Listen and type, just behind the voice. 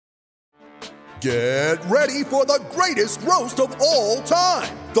Get ready for the greatest roast of all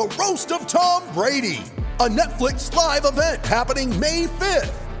time, the Roast of Tom Brady, a Netflix live event happening May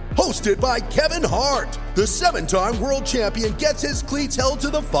 5th. Hosted by Kevin Hart, the 7-time world champion gets his cleats held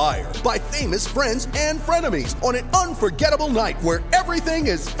to the fire by famous friends and frenemies on an unforgettable night where everything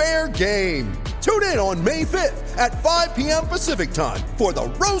is fair game. Tune in on May 5th at 5 p.m. Pacific time for the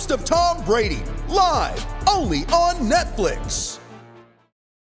Roast of Tom Brady, live only on Netflix.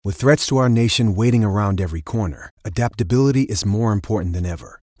 With threats to our nation waiting around every corner, adaptability is more important than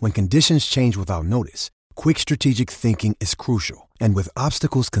ever. When conditions change without notice, quick strategic thinking is crucial. And with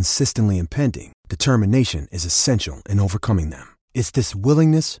obstacles consistently impending, determination is essential in overcoming them. It's this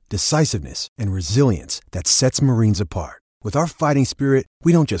willingness, decisiveness, and resilience that sets Marines apart. With our fighting spirit,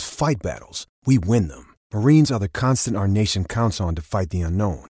 we don't just fight battles, we win them. Marines are the constant our nation counts on to fight the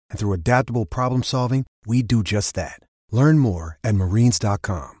unknown. And through adaptable problem solving, we do just that. Learn more at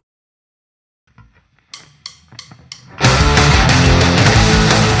marines.com.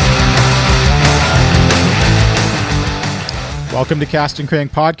 Welcome to Cast and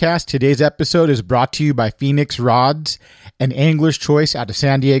Crank Podcast. Today's episode is brought to you by Phoenix Rods, an angler's choice out of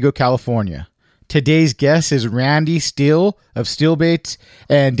San Diego, California. Today's guest is Randy Steele of Steel Baits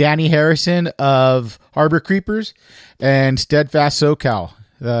and Danny Harrison of Harbor Creepers and Steadfast SoCal.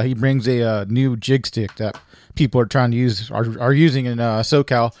 He brings a new jig stick that people are trying to use, are using in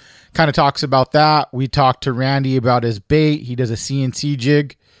SoCal. Kind of talks about that. We talked to Randy about his bait. He does a CNC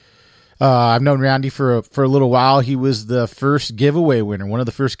jig. I've known Randy for a little while. He was the first giveaway winner, one of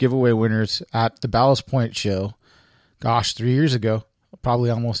the first giveaway winners at the Ballast Point show. Gosh, 3 years ago,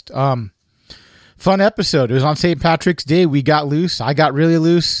 probably almost. Fun episode. It was on St. Patrick's Day. We got loose. I got really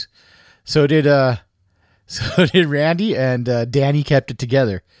loose. So did Randy, and Danny kept it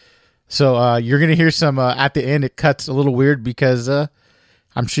together. So you're gonna hear some at the end. It cuts a little weird because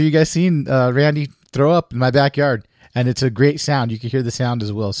I'm sure you guys seen Randy throw up in my backyard. And it's a great sound. You can hear the sound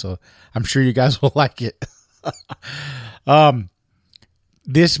as well. So I'm sure you guys will like it.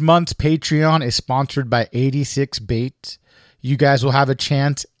 This month's Patreon is sponsored by 86 Baits. You guys will have a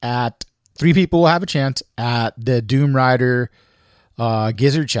chance at, 3 people will have a chance at the Doom Rider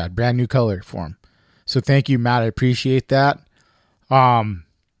Gizzard Shad, brand new color for him. So thank you, Matt. I appreciate that.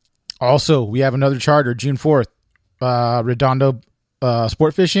 Also, we have another charter, June 4th, Redondo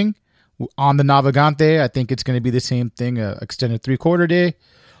Sport Fishing. On the Navigante, I think it's going to be the same thing, extended 3/4 day,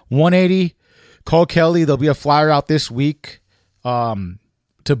 180. Call Kelly. There'll be a flyer out this week to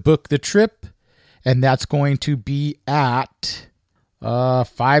book the trip, and that's going to be at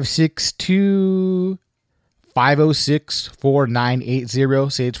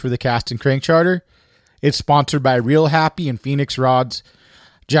 562-506-4980. Say it's for the Cast and Crank Charter. It's sponsored by Real Happy and Phoenix Rods.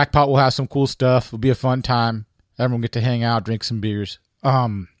 Jackpot will have some cool stuff. It'll be a fun time. Everyone get to hang out, drink some beers.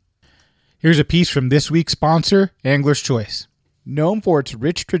 Here's a piece from this week's sponsor, Angler's Choice. Known for its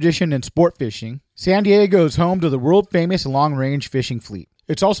rich tradition in sport fishing, San Diego is home to the world-famous long-range fishing fleet.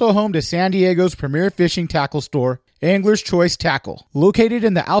 It's also home to San Diego's premier fishing tackle store, Angler's Choice Tackle. Located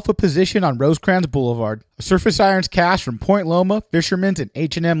in the Alpha position on Rosecrans Boulevard, a surface irons cast from Point Loma, Fisherman's, and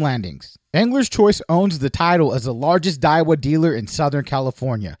H&M Landings. Angler's Choice owns the title as the largest Daiwa dealer in Southern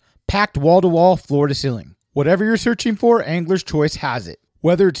California, packed wall-to-wall, floor-to-ceiling. Whatever you're searching for, Angler's Choice has it.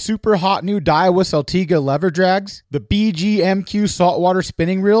 Whether it's super hot new Daiwa Saltiga lever drags, the BGMQ saltwater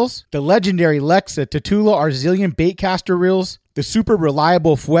spinning reels, the legendary Lexa Tatula Arzillion baitcaster reels, the super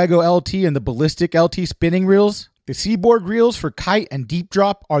reliable Fuego LT and the Ballistic LT spinning reels, the Seaboard reels for kite and deep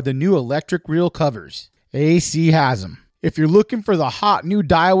drop are the new electric reel covers. AC has them. If you're looking for the hot new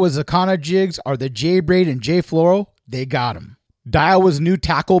Daiwa Zakana jigs or the J-Braid and J-Fluoro, they got them. Daiwa's new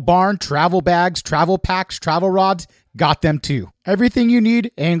tackle barn, travel bags, travel packs, travel rods, got them too. Everything you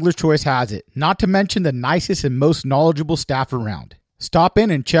need, Angler's Choice has it. Not to mention the nicest and most knowledgeable staff around. Stop in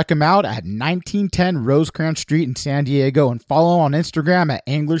and check them out at 1910 Rosecrans Street in San Diego and follow on Instagram at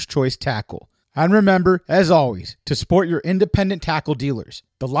Angler's Choice Tackle. And remember, as always, to support your independent tackle dealers,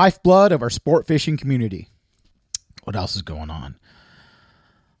 the lifeblood of our sport fishing community. What else is going on?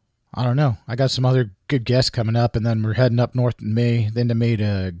 I don't know. I got some other good guests coming up, and then we're heading up north in May, the end of May,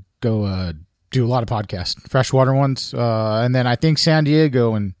 to go do a lot of podcasts, freshwater ones, and then I think San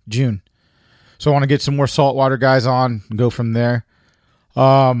Diego in June. So I want to get some more saltwater guys on and go from there.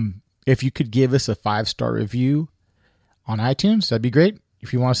 If you could give us a 5-star review on iTunes, that'd be great.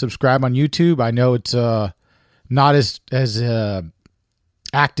 If you want to subscribe on YouTube, I know it's not as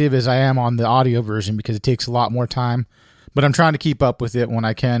active as I am on the audio version because it takes a lot more time, but I'm trying to keep up with it when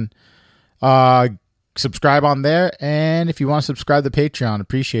I can. Subscribe on there, and if you want to subscribe to Patreon,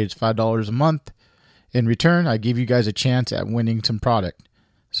 appreciate it. It's $5 a month. In return, I give you guys a chance at winning some product.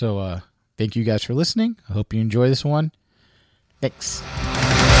 So thank you guys for listening. I hope you enjoy this one. Thanks.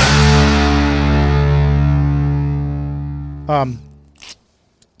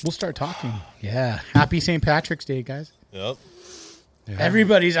 We'll start talking. Yeah. Happy St. Patrick's Day, guys. Yep. Yeah.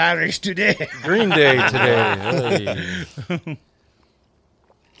 Everybody's Irish today. Green Day today. Hey.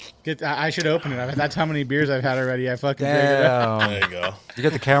 I should open it. That's how many beers I've had already. I fucking drank it up. There you go. You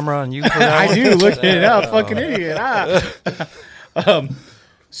got the camera on you for that I one? do. Look it up. Fucking idiot.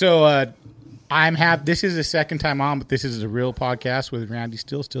 So I'm happy. This is the second time on, but this is a real podcast with Randy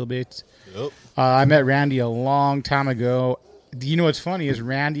Stillbaits. Yep. I met Randy a long time ago. You know what's funny is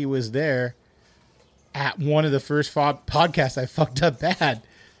Randy was there at one of the first podcasts I fucked up bad.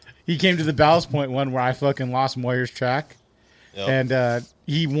 He came to the Ballast Point one where I fucking lost Moyer's track. Yep. And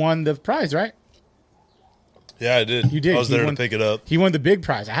he won the prize, right? Yeah, I did. You did. I was there to pick it up. He won the big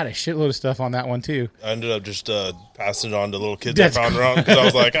prize. I had a shitload of stuff on that one, too. I ended up just passing it on to little kids That's I found around because I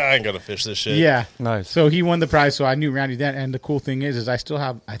was like, I ain't going to fish this shit. Yeah. Nice. So he won the prize, so I knew Randy then. And the cool thing is I still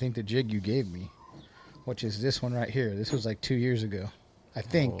have, I think, the jig you gave me, which is this one right here. This was like 2 years ago, I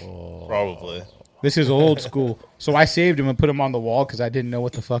think. Probably. This is old school. So I saved him and put him on the wall because I didn't know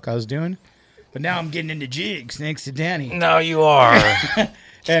what the fuck I was doing. But now I'm getting into jigs thanks to Danny. No, you are.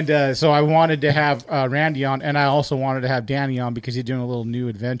 And so I wanted to have Randy on, and I also wanted to have Danny on because he's doing a little new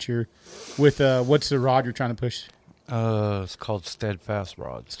adventure with, what's the rod you're trying to push? It's called Steadfast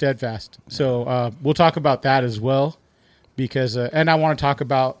Rods. Steadfast. So we'll talk about that as well. Because and I want to talk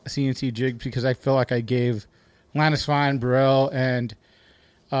about CNC jigs because I feel like I gave Lannis Fine, Burrell, and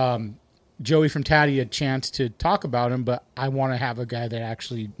Joey from Taddy a chance to talk about him, but I want to have a guy that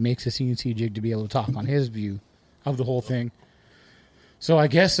actually makes a CNC jig to be able to talk on his view of the whole thing. So I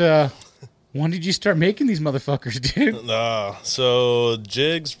guess when did you start making these motherfuckers, dude? So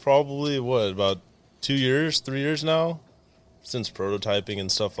jigs probably, about 2 years, 3 years now? Since prototyping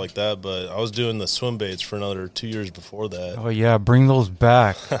and stuff like that, but I was doing the swim baits for another 2 years before that. Oh, yeah, bring those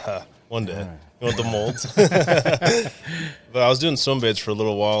back. One day. You want the molds? But I was doing swim baits for a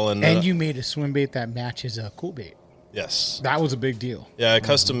little while. And you made a swim bait that matches a cool bait. Yes. That was a big deal. Yeah, I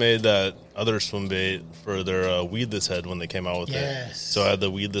custom made that other swim bait for their weedless head when they came out with it. So I had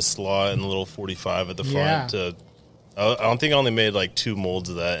the weedless slot and the little 45 at the front. Yeah. I don't think I only made like 2 molds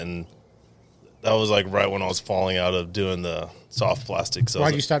of that, and that was like right when I was falling out of doing the soft plastic. So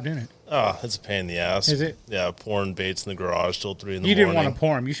Why'd you stop doing it? It's a pain in the ass. Is it? Yeah, pouring baits in the garage till 3 in the You morning. didn't want to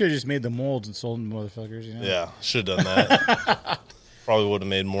pour them. You should have just made the molds and sold them to motherfuckers. You know? Yeah, should have done that. Probably would have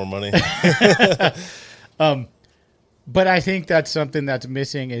made more money. But I think that's something that's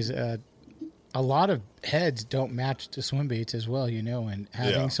missing is a lot of heads don't match the swim baits as well, you know, and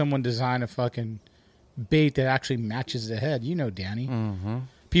having someone design a fucking bait that actually matches the head. You know Danny. Mm-hmm.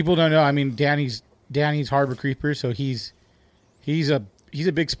 People don't know. I mean, Danny's Harbor Creeper, so he's a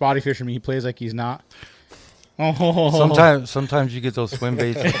big spotty fisherman. He plays like he's not. Sometimes you get those swim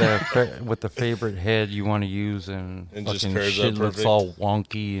baits with the favorite head you want to use, and just fucking pairs shit up looks perfect. all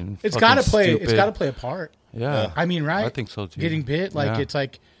wonky and It's fucking got to play. stupid. It's got to play a part. Yeah, I mean, right? I think so too. Getting bit, like Yeah. it's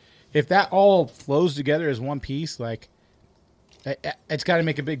like if that all flows together as one piece, like it's got to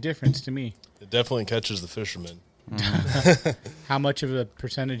make a big difference to me. It definitely catches the fisherman. How much of a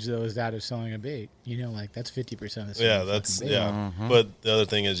percentage though is that of selling a bait? You know, like that's 50% of selling Yeah, a that's fucking bait. Mm-hmm. But the other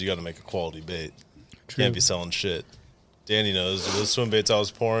thing is you got to make a quality bait. True. Can't be selling shit. Danny knows the swim baits I was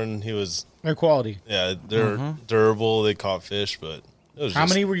pouring. They're quality. Yeah, they're durable. They caught fish, but it was How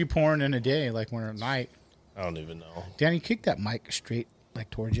just, many were you pouring in a day? Like when at night? I don't even know. Danny, kick that mic straight, like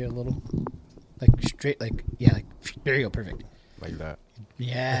towards you a little, like straight, like there you go, perfect. like that.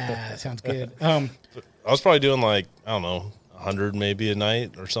 Yeah, that sounds good. I was probably doing like, I don't know, 100 maybe a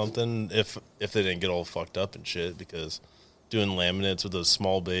night or something if they didn't get all fucked up and shit, because doing laminates with those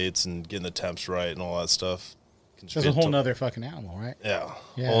small baits and getting the temps right and all that stuff. There's a whole nother fucking animal, right? Yeah,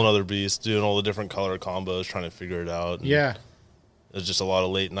 Yeah. whole nother beast, doing all the different color combos, trying to figure it out. And Yeah, it was just a lot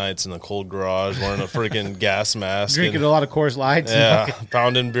of late nights in the cold garage wearing a freaking gas mask. drinking and, a lot of Coors Lights. yeah,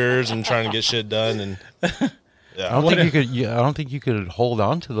 pounding beers and trying to get shit done. And yeah, I don't think you could hold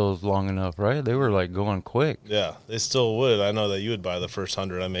on to those long enough, right? They were like going quick. yeah, they still would. I know that you would buy the first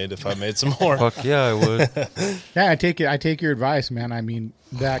 100 I made if I made some more. Fuck yeah, I would. Yeah, I take your advice, man. I mean,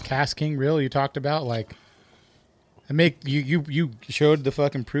 that Cast King reel you talked about, like, you showed the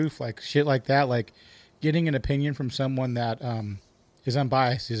fucking proof, like shit like that, like getting an opinion from someone that is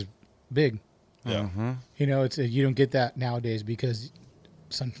unbiased is big. Yeah. You know, it's you don't get that nowadays because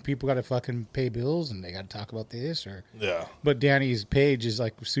some people got to fucking pay bills and they got to talk about this or. Yeah. But Danny's page is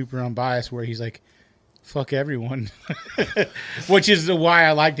like super unbiased, where he's like, "Fuck everyone," which is why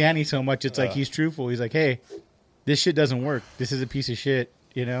I like Danny so much. It's like he's truthful. He's like, "Hey, this shit doesn't work. This is a piece of shit.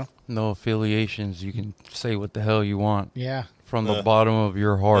 you know? No affiliations. You can say what the hell you want Yeah. from the bottom of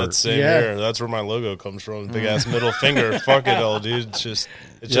your heart. That's same Yeah. here. That's where my logo comes from. Big ass middle finger. Fuck it all, dude. It's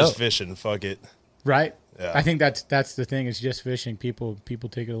just fishing. Fuck it. Right? Yeah. I think that's the thing. It's just fishing. People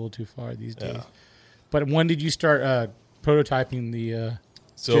take it a little too far these days. Yeah. But when did you start prototyping the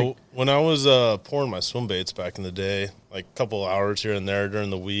So when I was pouring my swim baits back in the day, like a couple hours here and there during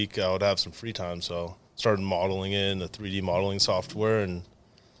the week, I would have some free time. So started modeling it in the 3D modeling software and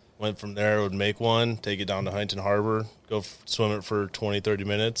went from there. I would make one, take it down to Huntington Harbor, go swim it for 20, 30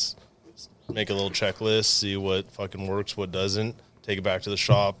 minutes, make a little checklist, see what fucking works, what doesn't, take it back to the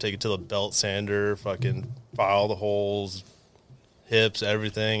shop, take it to the belt sander, fucking file the holes, hips,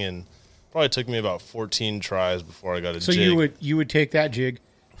 everything. And probably took me about 14 tries before I got a jig. So you would take that jig,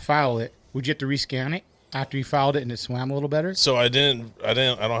 file it. Would you have to rescan it after you filed it and it swam a little better? So I don't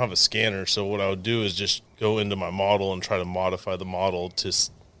have a scanner. So what I would do is just go into my model and try to modify the model to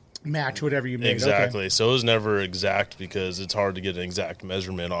Match whatever you made. exactly. Okay. So it was never exact because it's hard to get an exact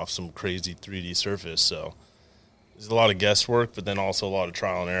measurement off some crazy 3D surface. So there's a lot of guesswork, but then also a lot of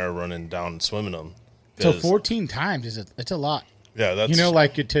trial and error running down and swimming them. So 'Cause, 14 times it's a lot. yeah, that's You know,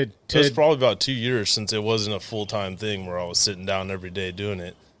 like to it was probably about 2 years since it wasn't a full-time thing where I was sitting down every day doing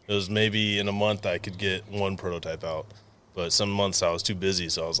it. It was maybe in a month I could get one prototype out, but some months I was too busy,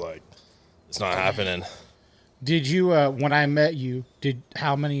 so I was like, it's not happening. Did you when I met you,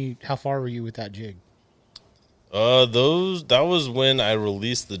 how far were you with that jig? That was when I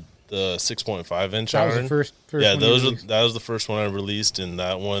released the 6.5 inch That was iron. the first yeah, one you released. that was the first one I released, and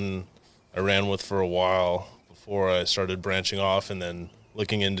that one I ran with for a while before I started branching off and then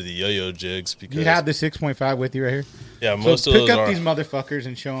looking into the yo-yo jigs because You had the 6.5 with you right here. yeah, So most of pick those up are these motherfuckers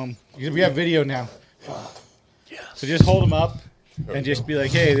and show them. We have video now. So just hold them up and just be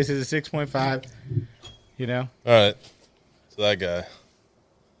like, hey, this is a 6.5. You know? all right. So that guy,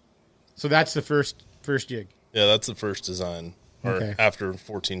 So that's the first jig. yeah, that's the first design, or Okay. after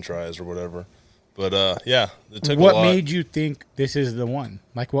 14 tries or whatever. But yeah, it took What a lot. made you think this is the one?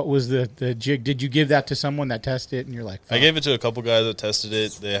 Like, what was the jig? Did you give that to someone that tested it and you're like, I fuck? gave it to a couple guys that tested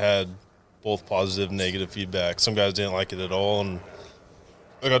it. They had both positive and negative feedback. Some guys didn't like it at all, and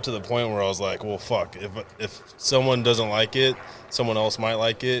I got to the point where I was like, well, fuck. If someone doesn't like it, someone else might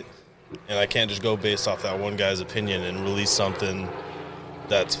like it, and I can't just go based off that one guy's opinion and release something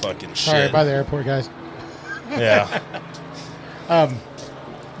that's fucking shit. All right, by the airport, guys. Yeah.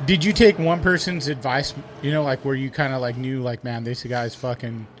 Did you take one person's advice, you know, like where you kind of like knew, like, man, this guy's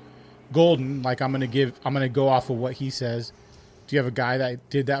fucking golden. Like, I'm going to go off of what he says. Do you have a guy that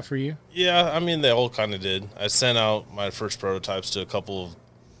did that for you? Yeah, I mean, they all kind of did. I sent out my first prototypes to a couple of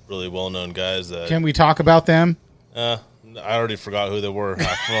really well-known guys that... Can we talk about them? I already forgot who they were.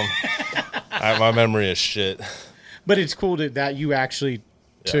 Half of them. My memory is shit. But it's cool that you actually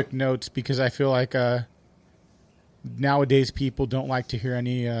took notes, because I feel like nowadays people don't like to hear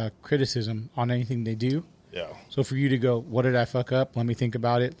any criticism on anything they do. Yeah. So for you to go, what did I fuck up? Let me think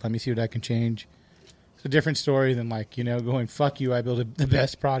about it. Let me see what I can change. It's a different story than, like, you know, going, fuck you, I built the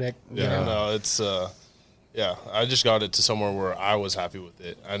best product. you Yeah, know? no, it's I just got it to somewhere where I was happy with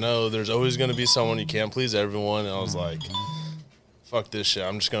it. I know there's always going to be someone you can't please everyone, and I was like, fuck this shit.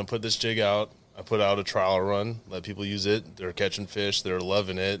 I'm just going to put this jig out. I put out a trial run, let people use it. They're catching fish. They're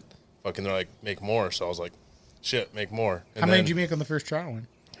loving it. Fucking, they're like, make more. So I was like, shit, make more. And How many then, did you make on the first trial one?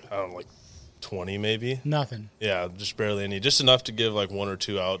 I don't know, like 20 maybe. Nothing. Yeah, just barely any. Just enough to give like one or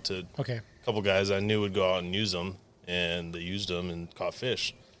two out to Okay. a couple guys I knew would go out and use them, and they used them and caught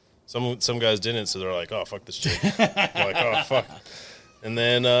fish. Some guys didn't, so they're like, oh, fuck this jig. They're like, oh, fuck. And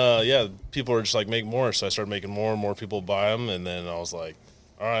then, people were just like, make more. So I started making more and more people buy them. And then I was like,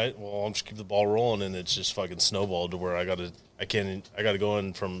 all right, well, I'll just keep the ball rolling. And it's just fucking snowballed to where I got to go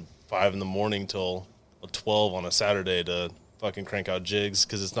in from 5 in the morning till 12 on a Saturday to fucking crank out jigs,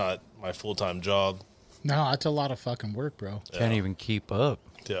 because it's not my full-time job. No, that's a lot of fucking work, bro. Can't even keep up.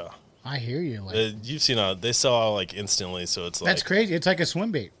 Yeah. I hear you. Like, You've seen how they sell out like instantly, so it's like that's crazy. It's like a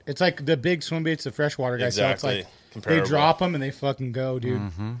swim bait. It's like the big swim baits the freshwater guys sell. It's Exactly. like they Comparable. drop them and they fucking go, dude.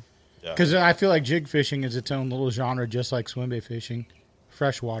 Yeah. Because I feel like jig fishing is its own little genre, just like swim bait fishing,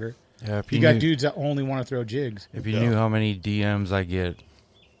 freshwater. Yeah, if You got dudes that only want to throw jigs. If you knew how many DMs I get,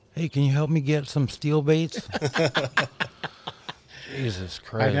 hey, can you help me get some steel baits? Jesus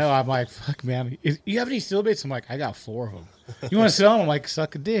Christ! I know. I'm like, fuck, man. You have any steel baits? I'm like, I got 4 of them. You want to sell them? I'm like,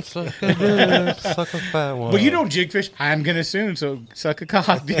 suck a dick. Suck a fat one. But you don't jig fish. I'm gonna soon, so suck a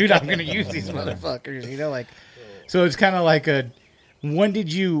cock, dude. I'm gonna use these motherfuckers. You know, like, so it's kind of like a. When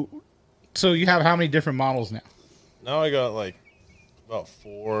did you? So you have how many different models now? Now I got like about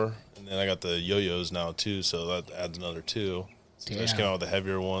 4, and then I got the yo-yos now too, so that adds another 2. Just came out with a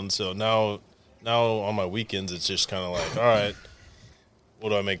heavier one. So now on my weekends, it's just kind of like, all right, what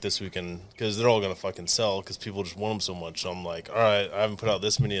do I make this weekend? Because they're all going to fucking sell because people just want them so much. So I'm like, all right, I haven't put out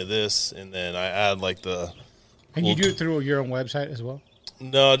this many of this. And then I add like the... And you do it through your own website as well?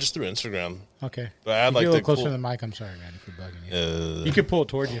 No, just through Instagram. Okay. But I add like a the little closer to the mic. I'm sorry, man, if you're bugging you. You can pull it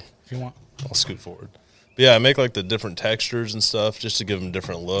towards you if you want. I'll scoot forward. But yeah, I make like the different textures and stuff just to give them a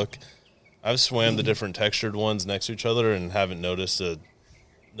different look. I've swam the different textured ones next to each other and haven't noticed a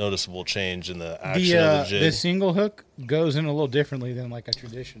noticeable change in the action of the jig. The single hook goes in a little differently than like a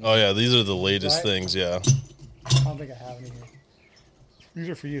traditional. Oh yeah, these are the latest things. Yeah. I don't think I have any here. These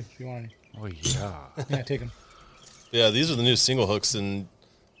are for you if you want any. Oh yeah. Yeah, take them. Yeah, these are the new single hooks, and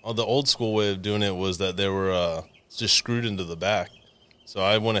the old school way of doing it was that they were just screwed into the back. So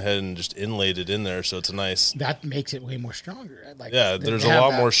I went ahead and just inlaid it in there, so it's a nice. That makes it way more stronger. Like, yeah, there's a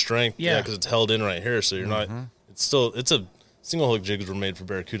lot more strength. Yeah, because it's held in right here, so you're not. It's a single hook jigs were made for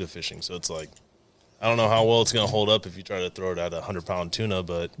barracuda fishing, so it's like, I don't know how well it's gonna hold up if you try to throw it at a 100-pound tuna,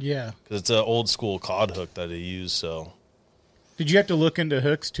 but yeah, because it's an old school cod hook that I use. So, did you have to look into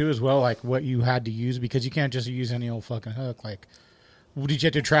hooks too as well, like what you had to use, because you can't just use any old fucking hook? Like, did you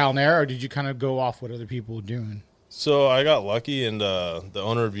have to trial and error, or did you kind of go off what other people were doing? So I got lucky, and the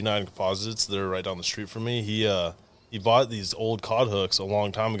owner of United Composites, they're right down the street from me. He bought these old cod hooks a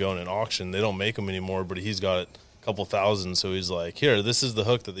long time ago in an auction. They don't make them anymore, but he's got a couple thousand. So he's like, "Here, this is the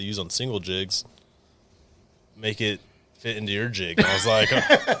hook that they use on single jigs. Make it fit into your jig." And I was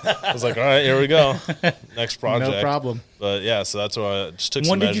like, all right, here we go. Next project, no problem. But yeah, so that's why I just took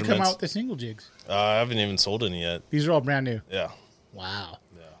some measurements. When did you come out with the single jigs? I haven't even sold any yet. These are all brand new. Yeah. Wow.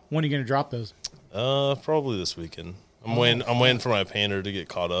 Yeah. When are you going to drop those? Probably this weekend. I'm waiting for my painter to get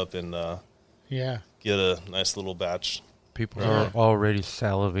caught up and get a nice little batch. People are already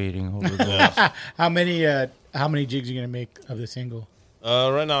salivating over this. How many jigs are you gonna make of the single?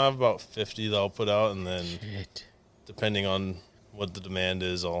 Right now I have about 50 that I'll put out, and then depending on what the demand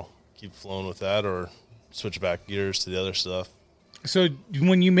is, I'll keep flowing with that or switch back gears to the other stuff. So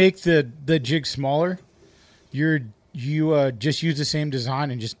when you make the jig smaller, you just use the same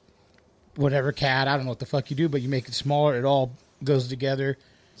design and just whatever cat, I don't know what the fuck you do, but you make it smaller. It all goes together.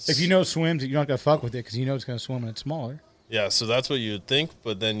 If you know it swims, you're not going to fuck with it because you know it's going to swim when it's smaller. Yeah, so that's what you would think,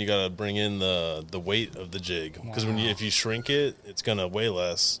 but then you got to bring in the weight of the jig. Because if you shrink it, it's going to weigh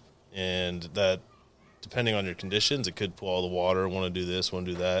less. And that, depending on your conditions, it could pull all the water, want to do this, want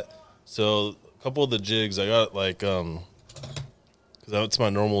to do that. So a couple of the jigs, I got like, because that's my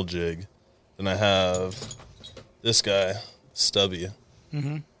normal jig. Then I have this guy, Stubby.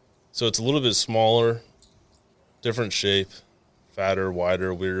 Mm-hmm. So it's a little bit smaller, different shape, fatter,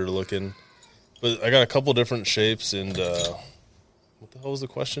 wider, weirder looking. But I got a couple different shapes, and what the hell was the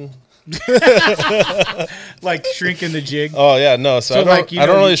question? Like shrinking the jig? Oh, yeah, no. So I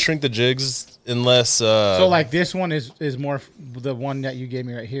don't really shrink the jigs unless... so like this one is more the one that you gave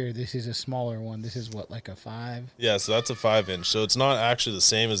me right here. This is a smaller one. This is what, like a 5? Yeah, so that's a 5-inch. So it's not actually the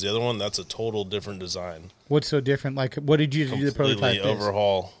same as the other one. That's a total different design. What's so different? Like, what did you do the prototype? Completely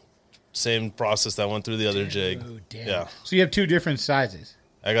overhaul. Same process that went through the other jig. Damn. Yeah. So you have 2 different sizes.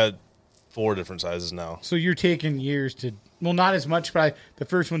 I got 4 different sizes now. So you're taking years to, well, not as much, but the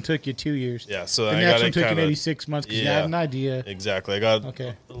first one took you 2 years. Yeah. So the next one took you maybe 6 months because you had an idea. Exactly. I got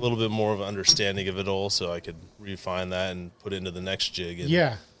a little bit more of an understanding of it all, so I could refine that and put it into the next jig.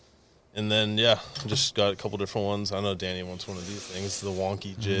 And, and then just got a couple different ones. I know Danny wants one of these things, the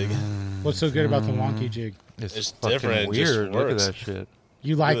wonky jig. What's so good about the wonky jig? It's different. Weird. It just Look works. at that shit.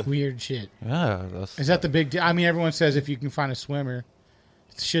 You like weird shit. Yeah. Is that the big deal? I mean, everyone says if you can find a swimmer,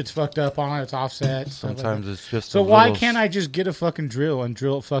 shit's fucked up on it, it's offset. Sometimes it's just so why can't I just get a fucking drill and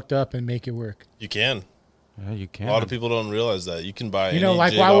drill it fucked up and make it work? You can. Yeah, you can. A lot of people don't realize that. You can buy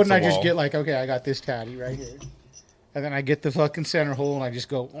like, why wouldn't I just get like, okay, I got this tatty right here. And then I get the fucking center hole and I just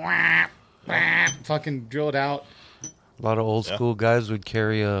go, wah, wah, fucking drill it out. A lot of old school guys would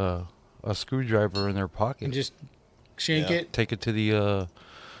carry a screwdriver in their pocket. And just shank it. Take it to the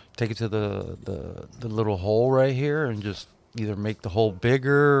little hole right here and just either make the hole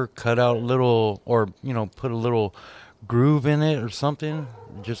bigger, cut out a little, or put a little groove in it or something.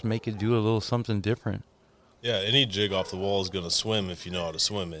 Just make it do a little something different. Yeah, any jig off the wall is going to swim if you know how to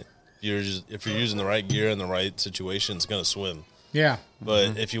swim it. If you're using the right gear in the right situation, it's going to swim. Yeah.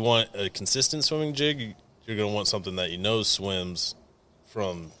 But if you want a consistent swimming jig, you're going to want something that you know swims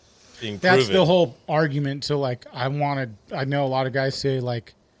from being proven. That's the whole argument. So, like, I know a lot of guys say,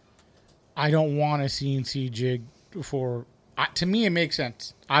 like, I don't want a CNC jig for... to me, it makes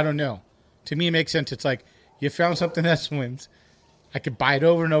sense. I don't know. To me, it makes sense. It's like, you found something that swims. I could buy it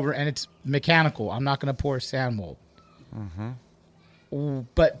over and over, and it's mechanical. I'm not going to pour a sand mold. Mm-hmm.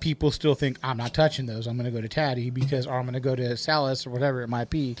 but people still think I'm not touching those. I'm going to go to Taddy because, or I'm going to go to Salas or whatever it might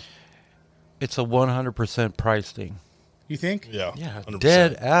be. It's a 100% price thing. You think? Yeah. Yeah, 100%.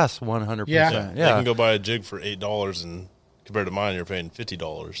 dead ass 100%. Yeah. Yeah. You can go buy a jig for $8, and compared to mine, you're paying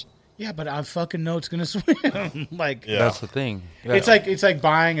 $50. Yeah, but I fucking know it's going to swim. Like, Yeah. That's the thing. Yeah. it's like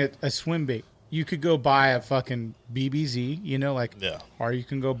buying a swim bait. You could go buy a fucking BBZ, you know, like, Yeah. or you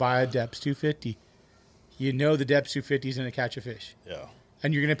can go buy a Depths 250. You know the Depths 250 is going to catch a fish, Yeah.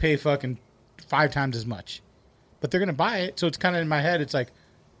 and you're going to pay fucking 5 times as much, but they're going to buy it. So it's kind of in my head. It's like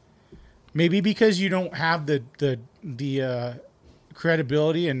maybe because you don't have the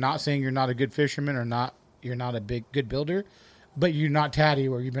credibility, and not saying you're not a good fisherman or you're not a good builder, but you're not Taddy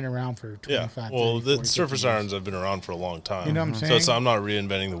where you've been around for 25 Well, 30, the 40, surface 50 years. irons have been around for a long time. You know what I'm So saying? I'm not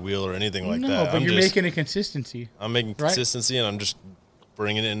reinventing the wheel or anything like no, that. but I'm you're just, making a consistency. I'm making right? consistency, and I'm just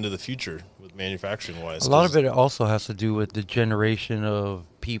bringing it into the future with manufacturing wise. A lot of it also has to do with the generation of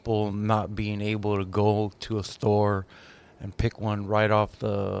people not being able to go to a store and pick one right off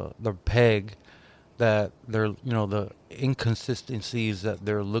the peg, that they're, you know, the inconsistencies that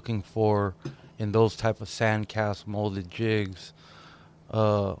they're looking for in those type of sand cast molded jigs.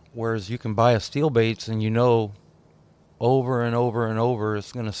 Whereas you can buy a steel baits and you know over and over and over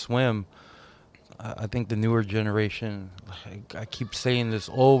it's going to swim. I think the newer generation, I keep saying this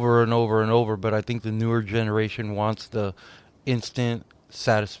over and over and over, but I think the newer generation wants the instant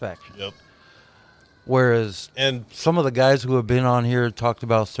satisfaction. Yep. Whereas And some of the guys who have been on here talked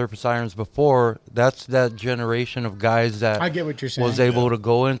about surface irons before, that's that generation of guys that I get what you're saying. was able to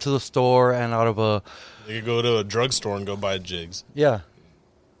go into the store and out of a, you could go to a drugstore and go buy jigs. yeah,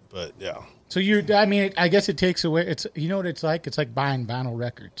 But yeah. So I mean, I guess it takes away. It's, you know what it's like? It's like buying vinyl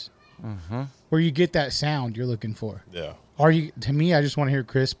records, where you get that sound you're looking for. Yeah. Or to me, I just want to hear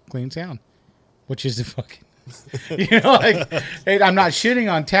crisp, clean sound, which is the fucking, you know, like, hey, I'm not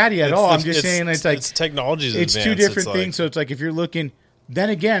shitting on Taddy at all. I'm just saying it's like technology's it's advanced. two different It's things. So it's like if you're looking, then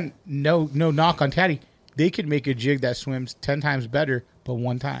again, no knock on Taddy, they could make a jig that swims 10 times better, but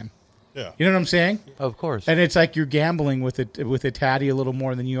one time. Yeah. You know what I'm saying? of course. And it's like you're gambling with a Taddy a little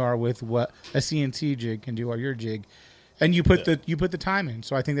more than you are with what a CNC jig can do or your jig, and you put the time in.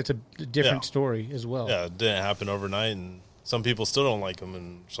 So I think that's a different story as well. Yeah, it didn't happen overnight, and some people still don't like them,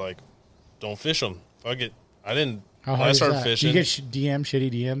 and it's like, don't fish them. Fuck it. I didn't. How When hard I is started that? fishing, You get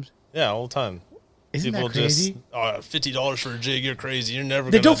shitty DMs. yeah, all the time. Isn't People that crazy? just, $50 for a jig. You're crazy. You're never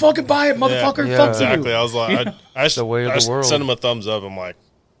They gonna. don't fucking buy it, motherfucker. Yeah, Fuck Exactly. you. I was like, I the way of the world. send them a thumbs up. I'm like,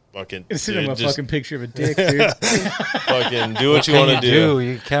 fucking, Send them a just fucking picture of a dick, dude. fucking do what you want to do.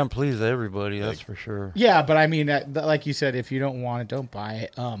 You can't please everybody, that's for sure. Yeah, but I mean, like you said, if you don't want it, don't buy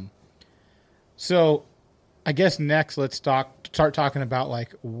it. So, I guess next let's start talking about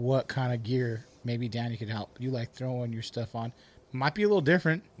like what kind of gear maybe Danny could help you like throwing your stuff on. Might be a little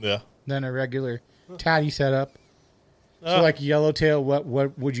different Yeah. than a regular Taddy setup. So like yellowtail, what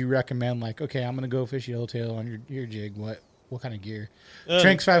would you recommend? Like, okay, I'm gonna go fish yellowtail on your jig. What kind of gear?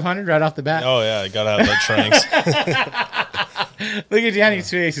 Tranks 500 right off the bat. Oh yeah, gotta have that Tranks. Look at Danny's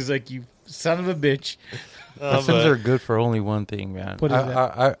face. He's like, you son of a bitch. Customs are good for only one thing, man. What is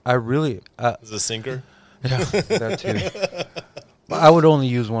that? I really Is it a sinker? yeah, that too. But I would only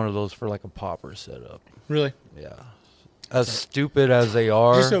use one of those for like a popper setup. Really? Yeah. As stupid as they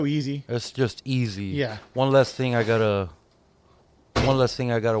are, Just so easy. it's just easy. Yeah. One less thing I gotta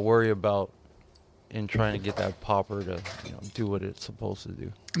worry about in trying to get that popper to, do what it's supposed to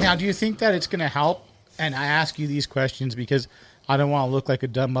do. Now, do you think that it's going to help? And I ask you these questions because I don't want to look like a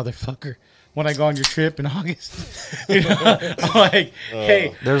dumb motherfucker when I go on your trip in August. You know? I'm like,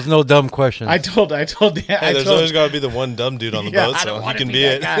 hey, There's no dumb questions. I told Dan, Hey, there's always got to be the one dumb dude on the boat, I so don't he wanna can be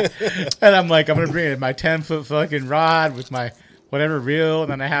it. that guy. And I'm like, I'm going to bring my 10-foot fucking rod with my whatever reel,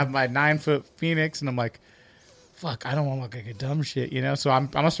 and then I have my 9-foot Phoenix, and I'm like, fuck, I don't want to look like a dumb shit, you know? So I'm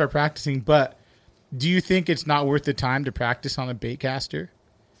going to start practicing, but do you think it's not worth the time to practice on a bait caster?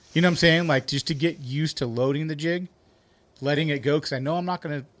 You know what I'm saying? Like, just to get used to loading the jig, letting it go, because I know I'm not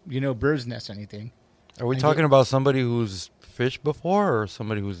going to, bird's nest anything. Are we talking about somebody who's fished before or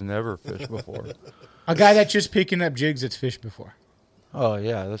somebody who's never fished before? A guy that's just picking up jigs that's fished before. Oh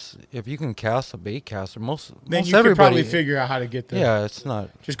yeah, that's if you can cast a bait caster. Most Then you everybody could probably figure out how to get there. Yeah, it's not.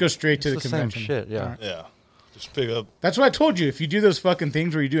 Just go straight to the It's the same convention. shit, yeah. All right. Yeah. Just pick up. That's what I told you. If you do those fucking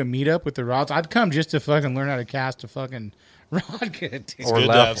things where you do a meetup with the rods, I'd come just to fucking learn how to cast a fucking rod. Good. Or good to have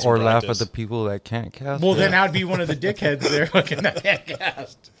laugh some or laugh at practice. the people that can't cast. Well, then I'd be one of the dickheads there fucking that can't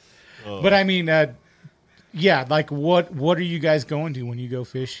cast. But I mean, yeah, like what are you guys going to when you go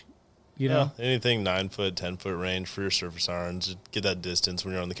fish? You know? Yeah, anything 9-foot, 10-foot range for your surface irons. Get that distance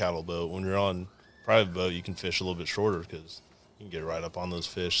when you're on the cattle boat. When you're on private boat, you can fish a little bit shorter because you can get right up on those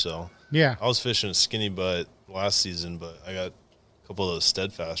fish. So Yeah. I was fishing a skinny butt last season, but I got a couple of those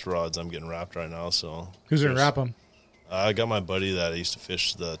steadfast rods I'm getting wrapped right now. So Who's gonna wrap them? I got my buddy that I used to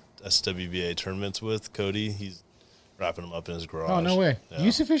fish the SWBA tournaments with, Cody. He's wrapping them up in his garage. Oh, no way. Yeah. You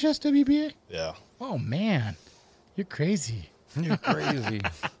used to fish SWBA? Yeah. Oh, man. You're crazy. You're crazy.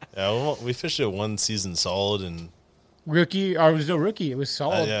 Yeah, well, we fished it one season solid, and Rookie, or it was no rookie. It was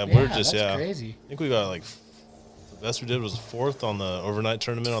solid. yeah, we're just, that's yeah. crazy. I think we got like, the best we did was fourth on the overnight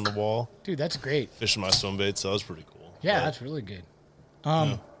tournament on the wall, Dude, that's great. fishing my swim baits. So that was pretty cool. Yeah, But, that's really good.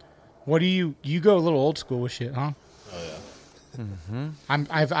 What do you go a little old school with shit, huh? oh,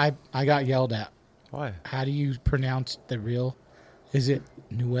 I got yelled at. Why? How do you pronounce the reel? Is it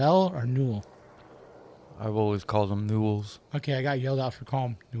Newell or Newell? I've always called them Newells. Okay, I got yelled out for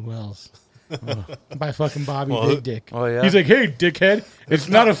calling them Newells. By fucking Bobby Well, Big Dick. Oh, yeah? He's like, hey, dickhead, it's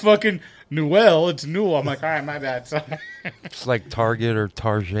not a fucking Newell, it's Newell. I'm like, all right, my bad. So It's like Target or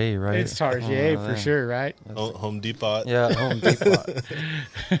Target, right? it's Target Oh, for man. sure, right? Home Depot. Yeah, Home Depot.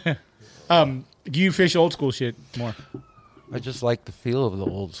 Do you fish old school shit more? I just like the feel of the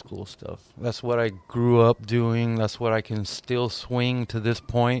old school stuff. That's what I grew up doing. That's what I can still swing to this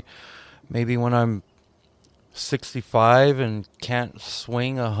point. Maybe when I'm 65 and can't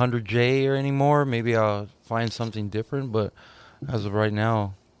swing 100J or anymore, maybe I'll find something different. But as of right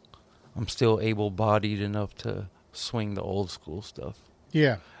now, I'm still able-bodied enough to swing the old school stuff.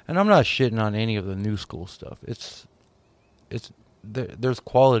 Yeah. And I'm not shitting on any of the new school stuff. There's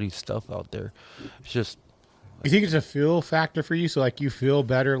quality stuff out there. It's just, You think it's a feel factor for you? So, like, you feel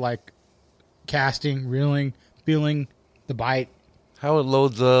better, like, casting, reeling, feeling the bite? how it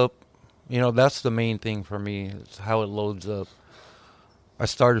loads up, that's the main thing for me. It's how it loads up. I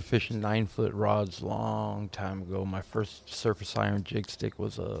started fishing 9-foot rods long time ago. My first surface iron jig stick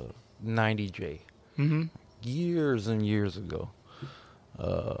was a 90J. Mm-hmm. Years and years ago.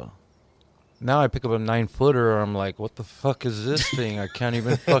 Now I pick up a 9-footer, I'm like, what the fuck is this thing? I can't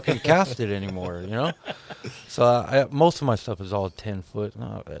even fucking cast it anymore, So most of my stuff is all 10-foot.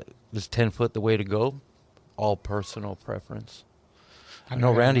 Is 10-foot the way to go? All personal preference. I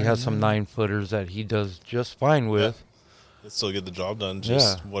know Randy has some 9-footers that he does just fine with. Let's still get the job done.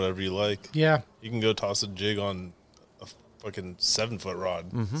 Just Yeah. whatever you like. Yeah. You can go toss a jig on a fucking 7-foot rod.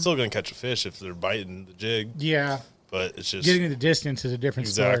 Mm-hmm. Still gonna catch a fish if they're biting the jig, Yeah. but it's just Getting the distance is a different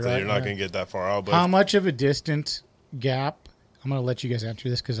exactly. story, right? You're not Yeah. gonna get that far out. But How much of a distance gap? I'm going to let you guys answer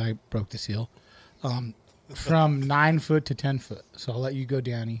this because I broke the seal. From 9 foot to 10 foot. So I'll let you go,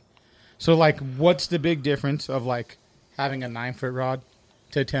 Danny. So, like, what's the big difference of, like, having a 9-foot rod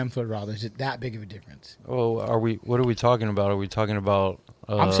to a 10-foot rod? Is it that big of a difference? Oh, what are we talking about? Are we talking about...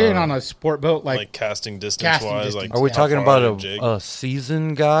 I'm saying on a sport boat, like casting distance casting wise, distance. like Are we Yeah. talking how far about jig? a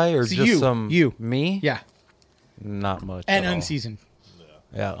seasoned guy or So just you, some... you. Me? yeah, Not much. and at all. unseasoned.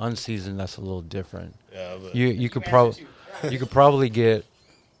 Yeah, unseasoned, that's a little different. Yeah, but You could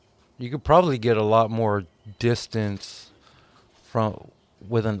probably get a lot more distance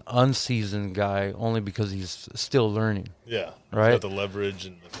with an unseasoned guy only because he's still learning. yeah, Right. Got the leverage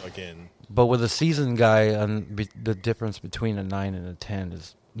and the fucking But with a seasoned guy, the difference between a 9 and a 10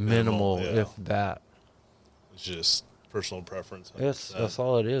 is minimal, Minimal, yeah. if that. it's just personal preference. That's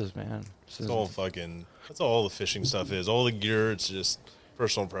all it is, man. That's all the fishing stuff is. All the gear, it's just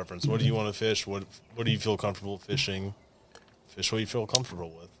personal preference. What do you want to fish? What do you feel comfortable fishing? Fish what you feel comfortable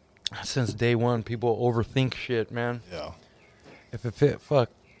with. Since day one, people overthink shit, man. Yeah. If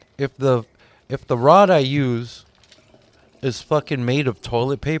the rod I use is fucking made of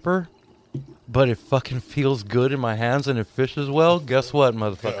toilet paper, but it fucking feels good in my hands and it fishes well, guess what,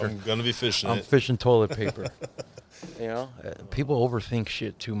 motherfucker? I'm gonna be fishing I'm it. fishing toilet paper. People overthink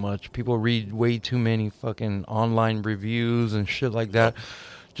shit too much. People read way too many fucking online reviews and shit like that.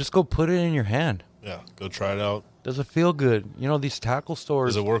 Just go put it in your hand. Yeah, go try it out. Does it feel good? These tackle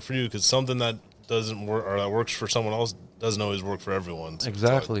stores. Does it work for you? Because something that doesn't work or that works for someone else doesn't always work for everyone. So it's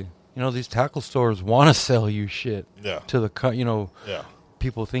Exactly. These tackle stores want to sell you shit. Yeah. To the yeah.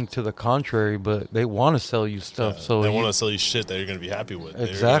 people think to the contrary, but they want to sell you stuff. So they you- want to sell you shit that you're going to be happy with. that you're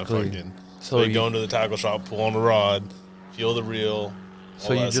Exactly. gonna fucking- So so you you- go into the tackle shop, pull on the rod, feel the reel, all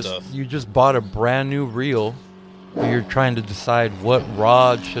So that stuff. you just bought a brand new reel. And you're trying to decide what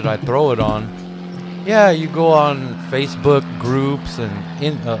rod should I throw it on. Yeah, you go on Facebook groups and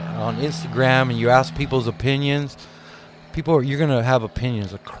on Instagram and you ask people's opinions. You're gonna have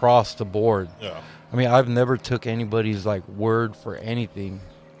opinions across the board. Yeah. I mean, I've never took anybody's word for anything.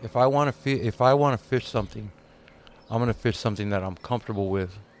 If I want to fish something, I'm gonna fish something that I'm comfortable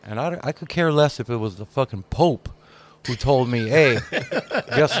with, and I could care less if it was the fucking Pope who told me, "Hey,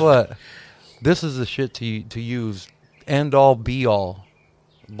 guess what? This is the shit to use end all be all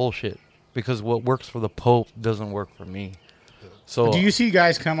bullshit, because what works for the Pope doesn't work for me. So Do you see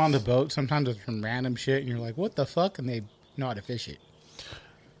guys come on the boat sometimes with some random shit, and you're like, "What the fuck?" and they know how to fish it.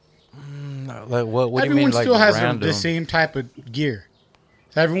 like what do you Everyone mean, like still has random? the same type of gear.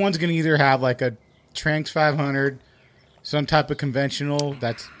 Everyone's gonna either have like a Tranx 500, some type of conventional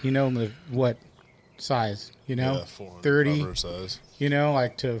that's what size, Yeah, 400 30, rubber size.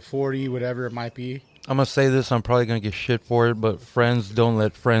 like to 40, whatever it might be. I'm gonna say this. I'm probably gonna get shit for it, but friends don't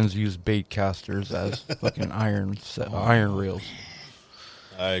let friends use bait casters as fucking iron reels.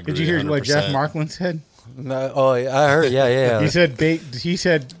 I agree. Did you hear what Jeff 100%. Markland said? No, oh, I heard. Yeah. He said He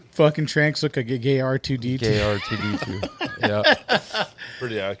said fucking Tranx look like a gay R2D2. Gay R2D2. Yeah.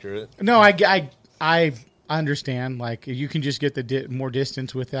 Pretty accurate. No, I understand. Like you can just get the more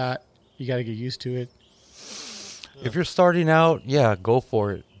distance with that. You got to get used to it. If you're starting out, yeah, go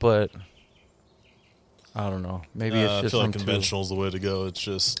for it. But I don't know. Maybe it's I just feel like I'm too- conventional is the way to go. It's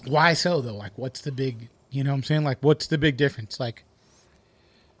just Why so though? Like what's the big? You know what I'm saying? Like what's the big difference? Like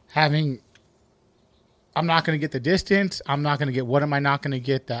having. I'm not going to get the distance. I'm not going to get. What am I not going to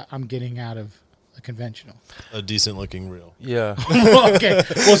get that I'm getting out of a conventional? a decent looking reel. Yeah. Well, okay.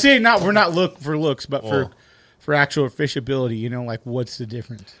 Well, see, we're not look for looks, but Well- for actual fishability. Like what's the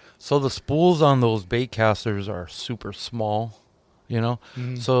difference? So the spools on those bait casters are super small,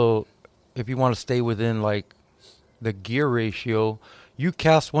 So if you want to stay within like the gear ratio, you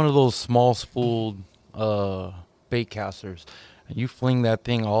cast one of those small spooled bait casters, and you fling that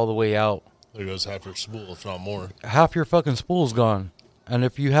thing all the way out. There goes half your spool, if not more. Half your fucking spool's gone. And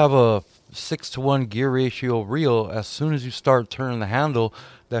if you have a 6-to-1 gear ratio reel, as soon as you start turning the handle,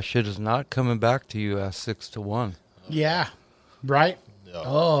 that shit is not coming back to you as 6-to-1. Yeah. Right. Yeah.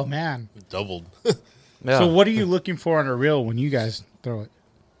 Oh man. Doubled. Yeah. So what are you looking for on a reel when you guys throw it,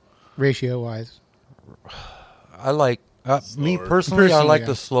 ratio wise? I like me Slower. personally. I Personally, like yeah.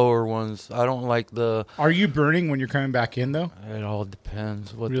 the slower ones. I don't like the. Are you burning when you're coming back in though? It all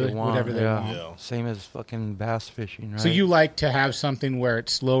depends what Really? they want. Whatever they want. Yeah. Same as fucking bass fishing, right? So you like to have something where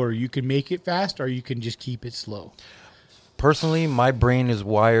it's slower. You can make it fast, or you can just keep it slow. personally, my brain is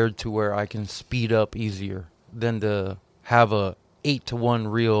wired to where I can speed up easier than to have a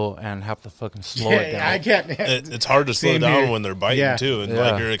 8-to-1 reel and have to fucking slow it down. I can't. It's hard to slow Same down here. when they're biting Yeah. too, and Yeah.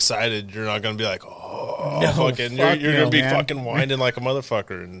 like you're excited. You're not gonna be like, oh, No, fucking. fuck You're no, gonna be man. fucking whining like a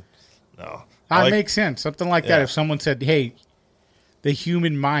motherfucker. And no, That like, makes sense. Something like that. Yeah. If someone said, "Hey, the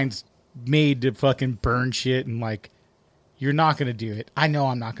human mind's made to fucking burn shit," and like, you're not gonna do it. I know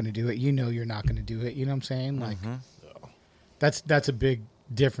I'm not gonna do it. You know you're not gonna do it. You know what I'm saying? Like, that's a big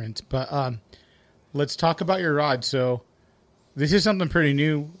difference. But let's talk about your rod. So this is something pretty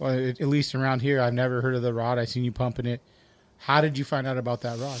new, at least around here. I've never heard of the rod. I seen you pumping it. How did you find out about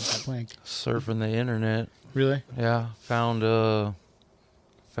that rod, that blank? Surfing the internet. Really? Yeah, found a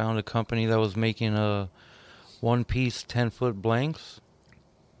company that was making a one-piece 10-foot blanks.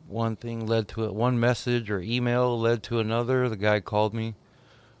 One thing led to it. One message or email led to another. The guy called me.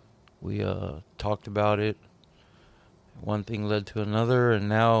 We talked about it. One thing led to another, and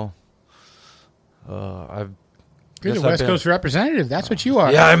now I've. You're guess the I've West been- Coast representative. That's what you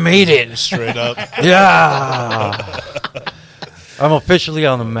are. Yeah, I made it. straight up. Yeah. I'm officially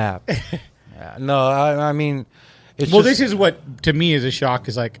on the map. Yeah, no, I mean, it's Well, just, this is what to me is a shock.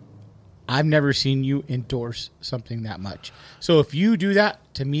 Is like, I've never seen you endorse something that much. So if you do that,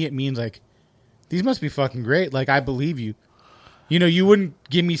 to me it means like, these must be fucking great. Like I believe you. You know, you wouldn't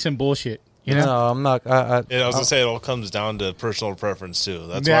give me some bullshit. You know, No, I'm not. And I was gonna say it all comes down to personal preference too.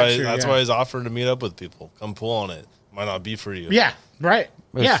 That's That's why. true, That's yeah. why he's offering to meet up with people. Come pull on it. Might not be for you. yeah, right,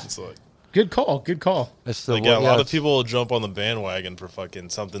 yeah. It's like, Good call, good call. It's the, like yeah, a yeah, lot of it's- people will jump on the bandwagon for fucking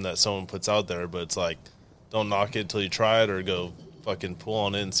something that someone puts out there, but it's like, don't knock it till you try it, or go fucking pull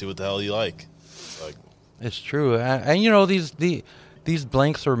on it and see what the hell you like. Like, It's true, and you know these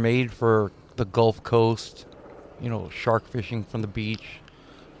blanks are made for the Gulf Coast. You know, shark fishing from the beach.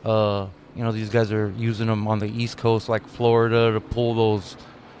 You know, these guys are using them on the East Coast, like Florida, to pull those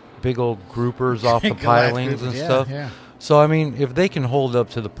big old groupers off the Goliath pilings groupers, and yeah, stuff. yeah. So I mean, if they can hold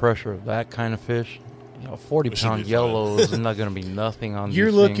up to the pressure of that kind of fish, you know, 40-pound be yellow is not going to be nothing on. You're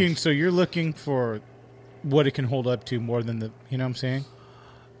these looking, things. so you're looking for what it can hold up to more than the. You know what I'm saying?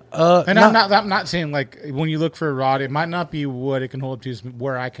 And I'm not saying like when you look for a rod, it might not be what it can hold up to, is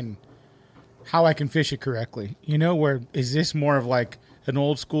where how I can fish it correctly. You know, where is this more of like an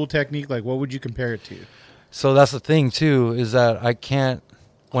old school technique? Like, what would you compare it to? So that's the thing too, is that I can't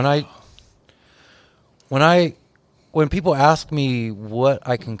when people ask me what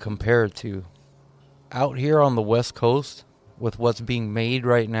I can compare it to, out here on the West Coast with what's being made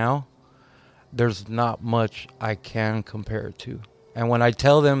right now, there's not much I can compare it to. And when I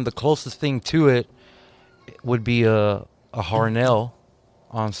tell them the closest thing to it would be a Harnell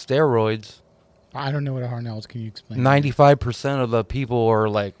on steroids, I don't know what a Harnell is. Can you explain? 95% of the people are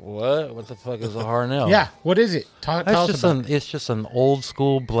like, "What? What the fuck is a Harnell?" Yeah, what is it? Tell us about it. It's just an old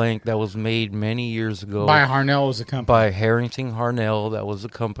school blank that was made many years ago By Harnell was a company. by Harrington Harnell. That was a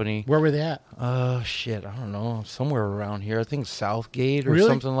company. Where were they at? Shit, I don't know, somewhere around here. I think Southgate or Really?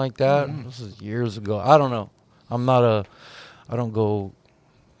 something like that. This is years ago. I don't know. I don't go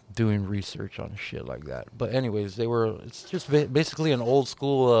doing research on shit like that. But anyways, it's just basically an old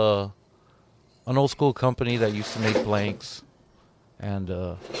school company that used to make blanks, and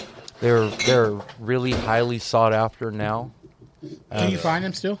they're really highly sought after now. Can you find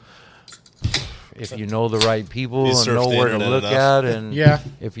them still? If you know the right people You and surf know the where to internet look enough. at, and Yeah.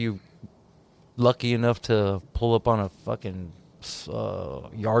 if you lucky enough to pull up on a fucking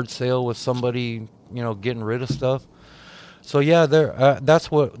yard sale with somebody, getting rid of stuff. So yeah, that's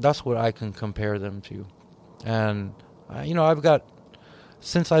what I can compare them to, and I've got,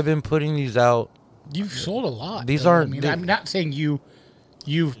 since I've been putting these out. You've sold a lot. These though. aren't- I'm not saying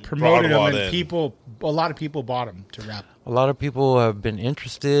you've promoted a them, lot and in. a lot of people bought them to wrap. A lot of people have been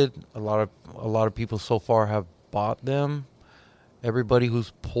interested. A lot of people so far have bought them. Everybody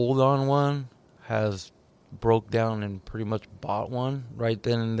who's pulled on one has broke down and pretty much bought one right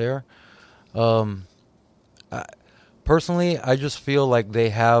then and there. Personally, I just feel like they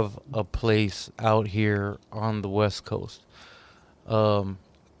have a place out here on the West Coast.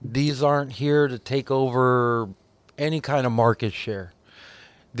 These aren't here to take over any kind of market share.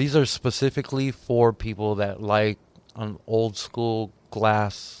 These are specifically for people that like an old school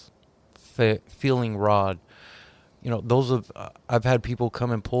glass feeling rod. I've had people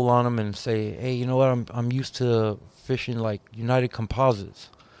come and pull on them and say, "Hey, you know what? I'm used to fishing like United Composites.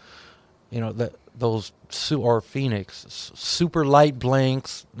 Those or Phoenix, super light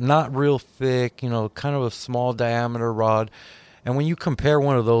blanks, not real thick. Kind of a small diameter rod." And when you compare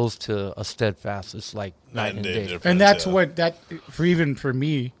one of those to a Steadfast, it's like night and day. difference, And that's yeah. what for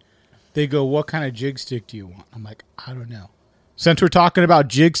me, they go, "What kind of jig stick do you want?" I'm like, I don't know. Since we're talking about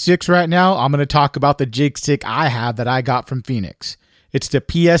jig sticks right now, I'm going to talk about the jig stick I have that I got from Phoenix. It's the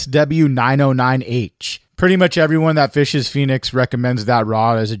PSW 909H. Pretty much everyone that fishes Phoenix recommends that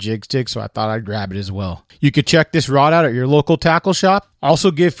rod as a jig stick, so I thought I'd grab it as well. You could check this rod out at your local tackle shop.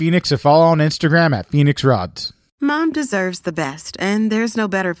 Also give Phoenix a follow on Instagram at Phoenix Rods. Mom deserves the best, and there's no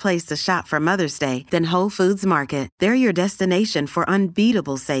better place to shop for Mother's Day than Whole Foods Market. They're your destination for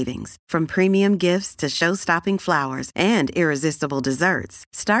unbeatable savings, from premium gifts to show-stopping flowers and irresistible desserts.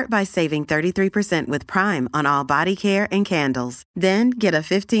 Start by saving 33% with Prime on all body care and candles. Then get a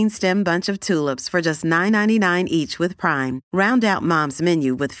 15-stem bunch of tulips for just $9.99 each with Prime. Round out Mom's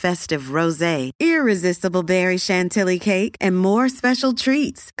menu with festive rosé, irresistible berry chantilly cake, and more special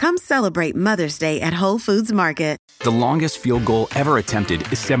treats. Come celebrate Mother's Day at Whole Foods Market. The longest field goal ever attempted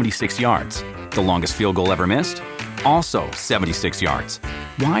is 76 yards. The longest field goal ever missed? Also 76 yards.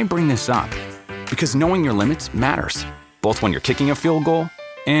 Why bring this up? Because knowing your limits matters, both when you're kicking a field goal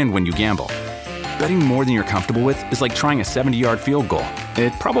and when you gamble. Betting more than you're comfortable with is like trying a 70-yard field goal.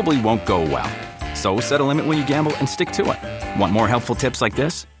 It probably won't go well. So set a limit when you gamble and stick to it. Want more helpful tips like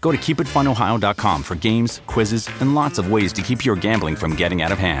this? Go to keepitfunohio.com for games, quizzes, and lots of ways to keep your gambling from getting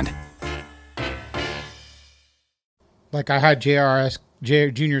out of hand. Like I had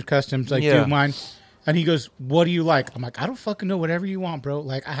Junior's Customs, do mine. And he goes, "What do you like?" I'm like, "I don't fucking know. Whatever you want, bro.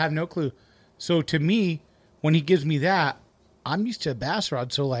 Like, I have no clue." So to me, when he gives me that, I'm used to a bass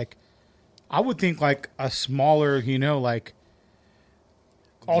rod. So like, I would think like a smaller, like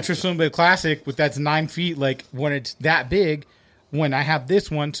Ultra Slim Classic that's 9 feet. Like when it's that big, when I have this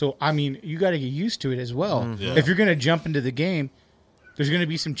one. So I mean, you got to get used to it as well. Yeah. If you're gonna jump into the game, there's gonna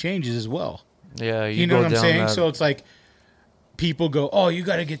be some changes as well. Yeah, You know what I'm saying? So it's like people go, "Oh, you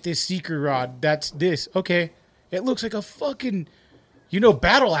got to get this Seeker rod. That's this." Okay. It looks like a fucking,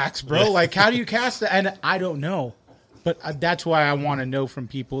 battle axe, bro. Like, how do you cast that? And I don't know. But that's why I want to know from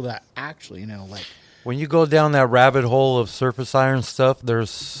people that actually know. Like, when you go down that rabbit hole of surface iron stuff, there's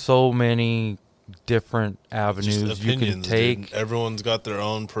so many different avenues Just you can opinions, take. dude. Everyone's got their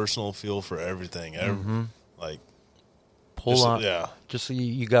own personal feel for everything. Like, Pull just, on. yeah. Just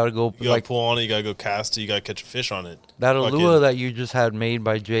you got to go You gotta pull on it. You gotta go cast it. You gotta catch a fish on it. that Fucking- Alua that you just had made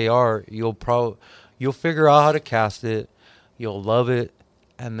by JR. You'll figure out how to cast it. You'll love it,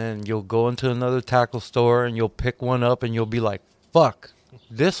 and then you'll go into another tackle store and you'll pick one up and you'll be like, "Fuck,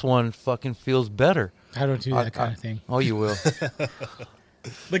 this one fucking feels better." I don't do that kind of thing. Oh, you will.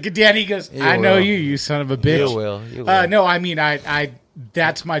 Look at Danny. He goes, You "I know will. you son of a bitch." You will. No, I mean, I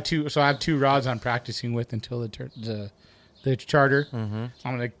that's my two. So I have 2 rods I'm practicing with until the charter. Mm-hmm.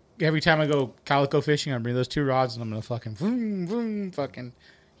 I'm gonna every time I go calico fishing, I'm bring those 2 rods and I'm gonna fucking vroom, vroom, fucking,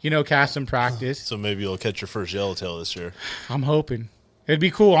 cast and practice. So maybe you'll catch your first yellowtail this year. I'm hoping. It'd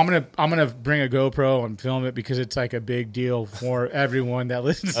be cool. I'm gonna bring a GoPro and film it because it's like a big deal for everyone that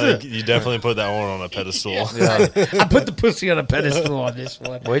listens. I think you definitely put that one on a pedestal. Yeah. I put the pussy on a pedestal on this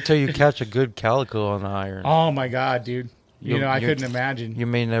one. Wait till you catch a good calico on the iron. Oh my god, dude! I couldn't imagine. You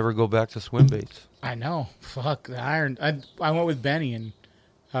may never go back to swim baits. I know. Fuck the iron. I went with Benny and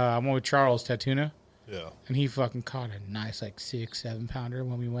I went with Charles Tatuna, Yeah. and he fucking caught a nice 6-7 pounder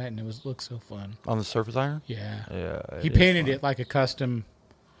when we went, and it looked so fun. On the surface iron? Yeah. Yeah. He painted it like a custom.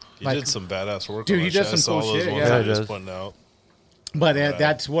 He Like- did some badass work. Dude, on he that does shit. some I saw cool those shit, ones yeah. I He just does. pointed out. But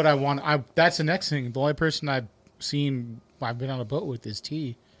that's what I want. That's the next thing. The only person I've been on a boat with is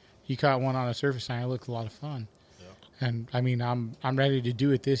T. He caught one on a surface iron. It looked a lot of fun. Yeah. And I mean, I'm ready to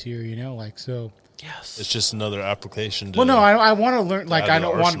do it this year. So. Yes. It's just another application. To, Well, no, I want to learn. Like, add I to the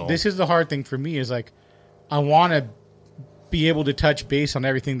don't want. arsenal. This is the hard thing for me. Is like, I want to be able to touch base on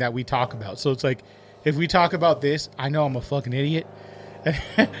everything that we talk about. So it's like, if we talk about this, I know I'm a fucking idiot.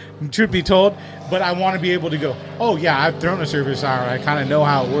 Truth be told, but I want to be able to go, oh yeah, I've thrown a surface iron. I kind of know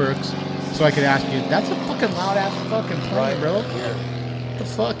how it works, so I could ask you. That's a fucking loud ass fucking plane, bro. The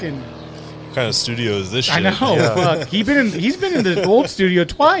fucking. What kind of studio is this shit? I know. Fuck. He's been in the old studio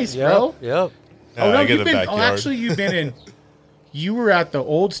twice, bro. Yep. Yeah, Oh no, I get you've a been. backyard. Oh, actually, you've been in. You were at the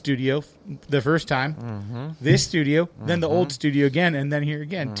old studio the first time, this studio, then the old studio again, and then here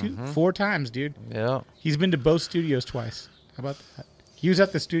again. 4 times, dude. Yeah. He's been to both studios twice. How about that? He was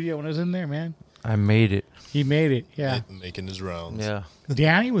at the studio when I was in there, man. I made it. He made it, yeah. Making his rounds. Yeah.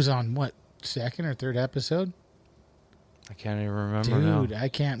 Danny was on, what, 2nd or 3rd episode? I can't even remember Dude, I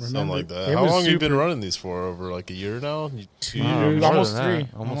can't remember. Something like that. It How was long have you been super- running these for? Over like a year now? now. Almost More than 3.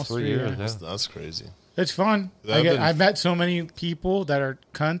 that. Almost 3 years. yeah. Yeah. That's crazy. It's fun. I've been- I've met so many people that are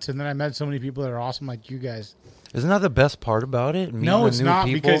cunts, and then I met so many people that are awesome like you guys. Isn't that the best part about it? Meeting No, the it's new not,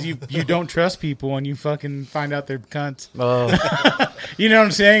 people? because you don't trust people and you fucking find out they're cunts. Oh, You know what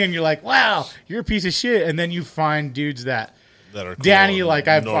I'm saying? And you're like, wow, you're a piece of shit. And then you find dudes that That are cool Danny, and like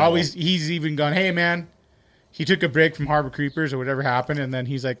I've normal. always, he's even gone, hey man, he took a break from Harbor Creepers or whatever happened, and then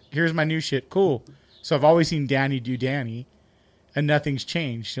he's like, here's my new shit, cool. So I've always seen Danny do Danny, and nothing's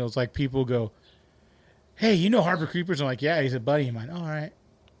changed. So it's like people go, hey, you know Harbor Creepers? I'm like, yeah, he's a buddy of mine. All right.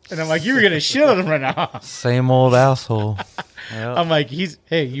 And I'm like, you're gonna shit on him right now. same old asshole. Yep. I'm like,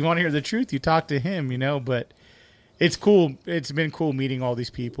 hey, you want to hear the truth? You talk to him, But it's cool. It's been cool meeting all these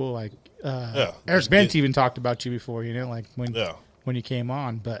people. Like Eric just Bent get- even talked about you before, like Yeah. when you came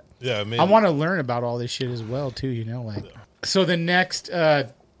on. But Yeah, I mean, I want to learn about all this shit as well too. So the next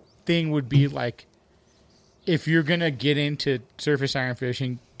thing would be like, if you're gonna get into surface iron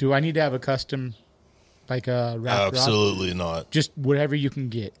fishing, do I need to have a custom, like a wrap rod? absolutely not. Just whatever you can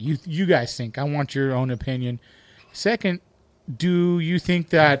get. You guys think. I want your own opinion. Second, do you think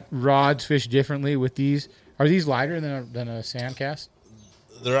that rods fish differently with these? Are these lighter than a sand cast?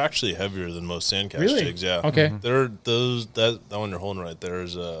 They're actually heavier than most sandcast Really? jigs. Yeah. Okay. They're that one you're holding right there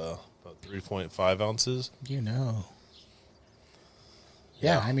is about 3.5 ounces.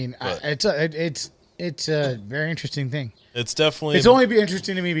 Yeah, I mean, but- it's a very interesting thing. It's definitely. It's only be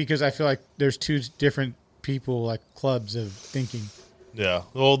interesting to me because I feel like there's 2 different people, like clubs of thinking. Yeah.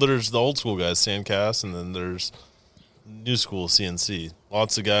 Well, there's the old school guys, Sandcast, and then there's new school CNC.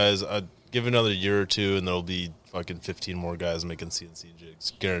 Lots of guys. I'd give another year or 2, and there'll be fucking 15 more guys making CNC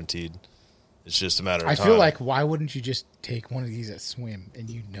jigs, guaranteed. It's just a matter of I time. feel like, why wouldn't you just take one of these at swim and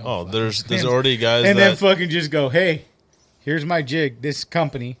Oh, fucking there's swims, already guys and then that fucking just go, hey, here's my jig, this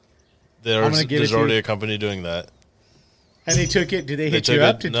company, I'm gonna give it there's to already you. a company doing that. and they took it. Did they hit took you it-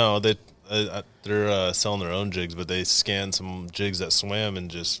 up to? No, they're selling their own jigs, but they scanned some jigs that swam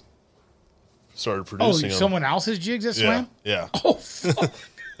and just started Oh, producing them. someone else's jigs that Yeah, swam? yeah. Oh, fuck.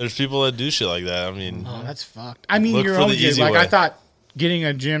 There's people that do shit like that. I mean, Oh, that's fucked. I mean, Look your for own the jig. easy Like, way. I thought getting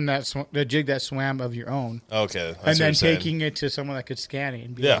a jig that swam of your own, okay, that's and what then you're saying. taking it to someone that could scan it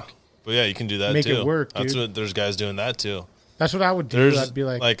and be Yeah, like, but yeah, you can do that Make it too. work, That's dude. what there's guys doing that too. that's what I would do. There's I'd be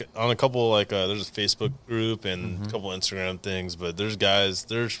like on a couple there's a Facebook group and a couple Instagram things, but there's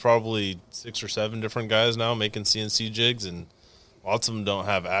probably 6 or 7 different guys now making CNC jigs, and lots of them don't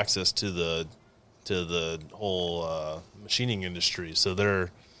have access to the whole machining industry, so they're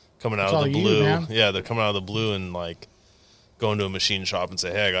coming out It's of all the you, blue. man. Yeah, they're coming out of the blue and like going to a machine shop and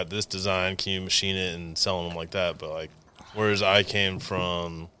say, "Hey, I got this design. Can you machine it?" and selling them like that. But like, whereas I came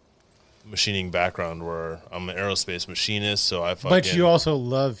from machining background where I'm an aerospace machinist, so I fucking but you also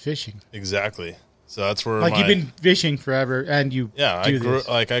love fishing. exactly. So that's where Like, you've been fishing forever, and you I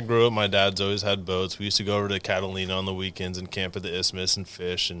grew up. My dad's always had boats. We used to go over to Catalina on the weekends and camp at the Isthmus and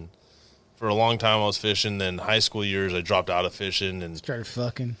fish. And for a long time, I was fishing. Then high school years, I dropped out of fishing and started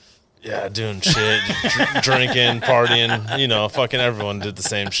fucking. Yeah, doing shit, drinking, partying. You know, fucking everyone did the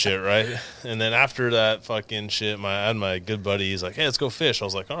same shit, right? And then after that fucking shit, I had my good buddy. He's like, "Hey, let's go fish." I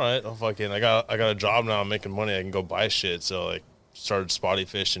was like, "All right, I got a job now. I'm making money. I can go buy shit." So like, started spotty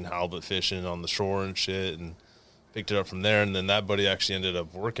fishing, halibut fishing on the shore and shit, and picked it up from there. And then that buddy actually ended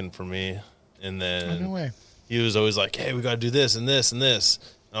up working for me. And then no way. He was always like, "Hey, we got to do this and this and this."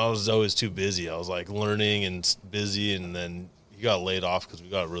 And I was always too busy. I was like learning and busy, and then he got laid off because we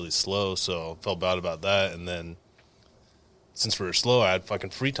got really slow. So I felt bad about that. And then since we were slow, I had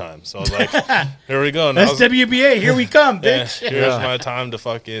fucking free time. So I was like, "Here we go." That's WBA. Here we come, bitch. Here's my time to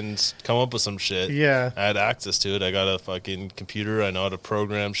fucking come up with some shit. Yeah. I had access to it. I got a fucking computer. I know how to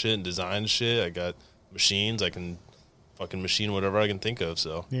program shit and design shit. I got machines. I can fucking machine whatever I can think of.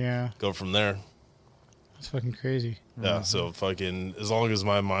 So yeah, go from there. That's fucking crazy. Yeah. So fucking, as long as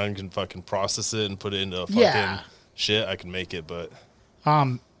my mind can fucking process it and put it into fucking shit, I can make it. But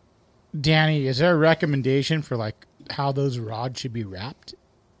Danny, is there a recommendation for like how those rods should be wrapped?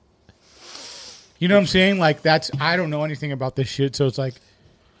 You know what I'm saying? Like, I don't know anything about this shit, so it's like,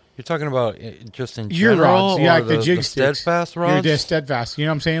 you're talking about just in your general, rods, yeah, or like the jig sticks. Steadfast rods. Yeah, steadfast. You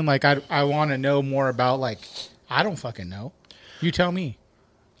know what I'm saying? Like, I want to know more about, like, I don't fucking know. You tell me.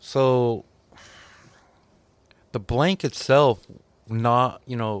 So the blank itself, not,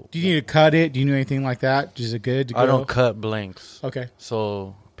 you know. Do you need to cut it? Do you know anything like that? Is it good to go? I don't cut blanks. Okay.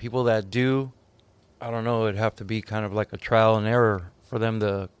 So people that do, I don't know, it'd have to be kind of like a trial and error for them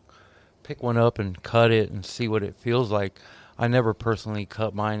to pick one up and cut it and see what it feels like. I never personally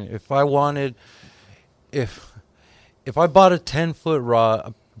cut mine. If I wanted, if I bought a 10-foot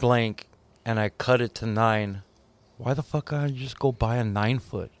rod blank and I cut it to 9, why the fuck I just go buy a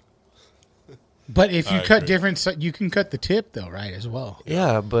 9-foot? But if you cut different, you can cut the tip though, right? As well.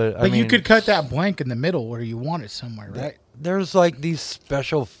 Yeah, but I mean, you could cut that blank in the middle where you want it somewhere, right? There's like these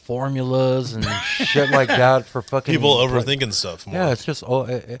special formulas and shit like that for fucking people overthinking stuff more. Yeah, it's just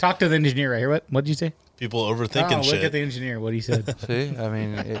talk to the engineer right here. What did you say? People overthinking shit. Look at the engineer. What he said. See, I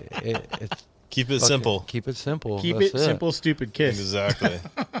mean, it's keep it simple. Keep it simple. Keep That's it simple, stupid kiss. Exactly.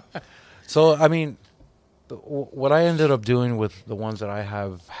 So, I mean, what I ended up doing with the ones that I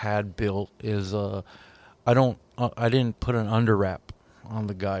have had built is I didn't put an under wrap on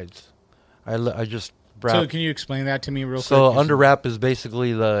the guides. I just wrapped. So can you explain that to me real quick? So under wrap is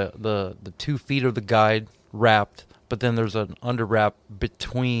basically the 2 feet of the guide wrapped, but then there's an under wrap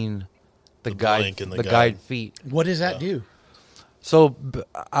between the guide and the guide feet. What does that do? So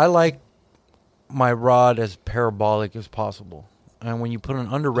I like my rod as parabolic as possible, and when you put an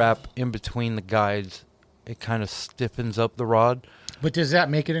under wrap in between the guides, it kind of stiffens up the rod. But does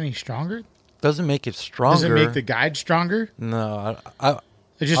that make it any stronger? Doesn't make it stronger. Does it make the guide stronger? No,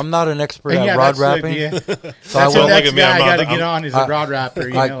 I'm not an expert at yeah, rod wrapping. So that's the next guy I got to get on is a rod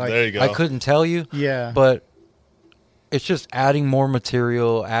wrapper. There you go. I couldn't tell you. Yeah. But it's just adding more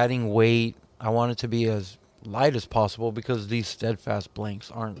material, adding weight. I want it to be as light as possible because these Steadfast blanks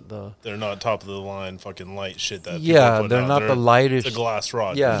aren't the... They're not top of the line fucking light shit that yeah, they're not the lightest... It's a glass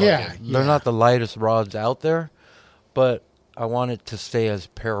rod. Yeah, they're not the lightest rods out there, but I want it to stay as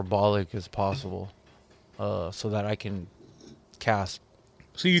parabolic as possible so that I can cast.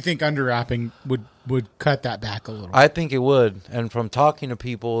 So you think under wrapping would cut that back a little? I think it would. And from talking to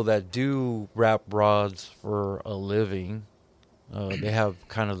people that do wrap rods for a living, they have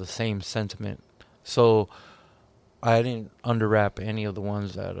kind of the same sentiment. So I didn't underwrap any of the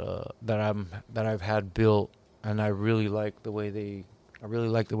ones that I've had built, and I really like the way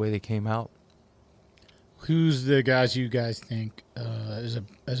they came out. Who's the guys you guys think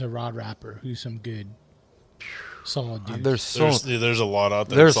as a rod wrapper? Who's some good solid dudes? There's a lot out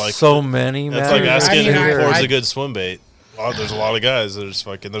there. There's like, so many, man. It's like asking who pours a good swim bait. There's a lot of guys. There's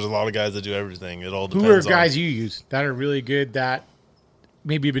a lot of guys that do everything. It all depends. Who are guys you use that are really good that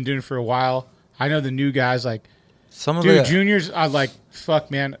maybe you've been doing it for a while? I know the new guys like some of the juniors. I like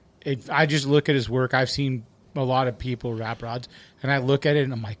fuck, man. I just look at his work. I've seen a lot of people wrap rods, and I look at it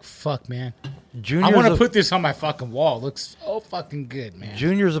and I'm like, fuck, man. I want to put this on my fucking wall. It looks so fucking good, man.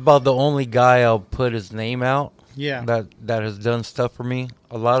 Junior's about the only guy I'll put his name out. Yeah. That has done stuff for me.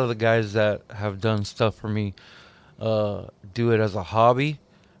 A lot of the guys that have done stuff for me do it as a hobby,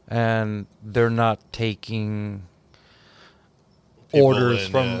 and they're not taking orders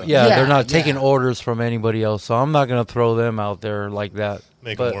they're not taking orders from anybody else. So I'm not going to throw them out there like that.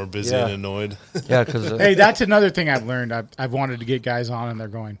 Make them more busy and annoyed. Yeah, because hey, that's another thing I've learned. I've wanted to get guys on, and they're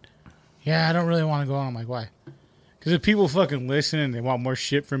going, Yeah, I don't really want to go on. I'm like, why? Because if people fucking listen and they want more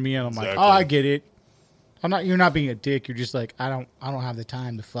shit from me, and I'm like, Exactly. oh, I get it. You're not being a dick. You're just like, I don't have the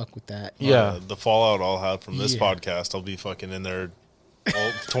time to fuck with that. Yeah. The fallout I'll have from this Yeah. podcast, I'll be fucking in there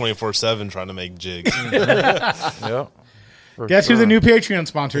 24/7 trying to make jigs. Yeah. For Guess who the new Patreon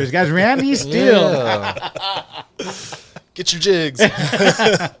sponsor is, guys? Randy Steele. Yeah. Get your jigs.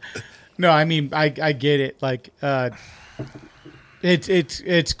 No, I mean, I get it. Like,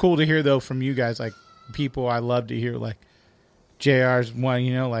 it's cool to hear though from you guys. Like, people I love to hear. Like, JR's one.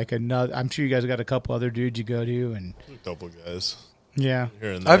 You know, like another. I'm sure you guys got a couple other dudes you go to, and A couple guys yeah.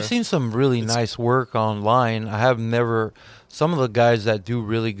 here and there. I've seen some really nice work online. I have never. Some of the guys that do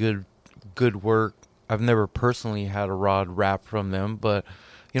really good work, I've never personally had a rod wrap from them, but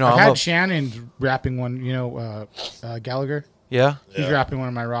you know, I've I'm had a, Shannon wrapping one. You know, Gallagher. yeah. He's Yeah. wrapping one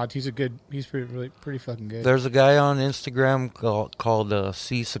of my rods. He's pretty fucking good. There's a guy on Instagram called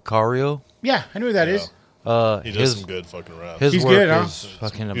C Sicario. Yeah, I know who that is. He does his some good fucking raps. his He's work good, huh? is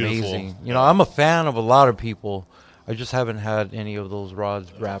fucking beautiful. amazing. You know, I'm a fan of a lot of people. I just haven't had any of those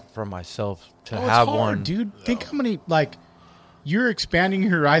rods wrapped for myself to Oh, it's have hard, one. dude. Think how many, like, you're expanding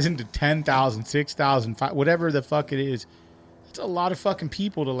your horizon to 10,000, 6,000, whatever the fuck it is. It's a lot of fucking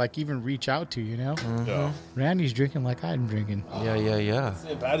people to, like, even reach out to, you know? Yeah. Randy's drinking like I'm drinking. Yeah.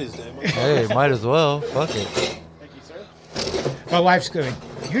 St. Patty's Day. Hey, might as well. Fuck it. My wife's going,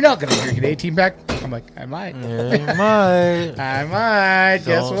 you're not going to drink an 18-pack? I'm like, I might. Yeah, you might. I might.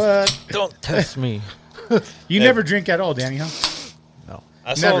 Guess Don't- what? Don't test me. You never drink at all, Danny, huh?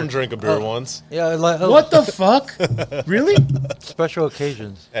 I saw Never. him drink a beer once. Yeah, like What the fuck? Really? special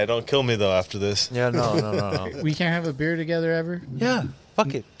occasions. Hey, don't kill me though after this. Yeah, no. We can't have a beer together ever? Yeah,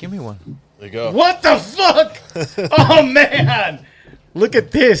 fuck it. Give me one. There you go. What the fuck? Oh, man. Look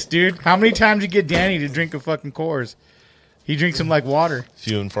at this, dude. How many times you get Danny to drink a fucking Coors? He drinks them like water.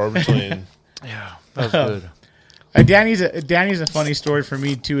 Few and far between. Yeah, that's good. Danny's a funny story for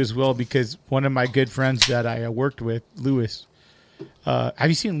me, too, as well, because one of my good friends that I worked with, Lewis. Have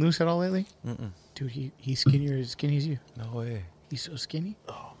you seen Lewis at all lately? Dude, he's skinnier as skinny as you. No way. He's so skinny.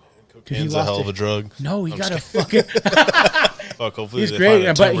 Cocaine's a lost hell of it. a drug. No, he got a fucking... Fuck, hopefully He's they great, find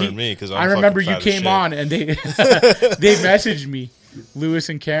a but tumor in me because I remember you came on and they they messaged me. Lewis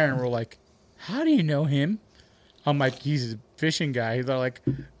and Karen were like, "How do you know him?" I'm like, "He's a fishing guy." They're like,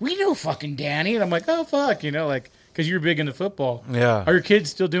 "We know fucking Danny," and I'm like, "Oh fuck," you know, like because you're big into football. Yeah. Are your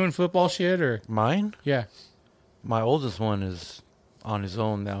kids still doing football shit or? Mine? Yeah. My oldest one is on his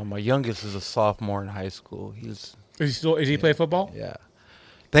own now. My youngest is a sophomore in high school. Is he play football? Yeah.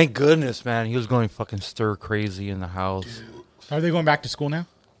 Thank goodness, man. He was going fucking stir crazy in the house. Are they going back to school now?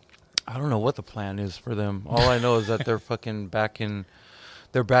 I don't know what the plan is for them. All I know is that they're fucking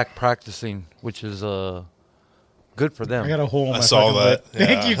they're back practicing, which is good for them. I got a hole in my I saw fucking lip.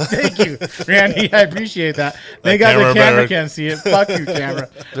 that. Thank you, Randy. I appreciate that. They got the camera camera better. can't see it. Fuck you, camera.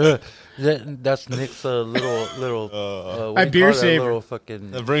 That's Nick's little what A do you beer call that? saver. Little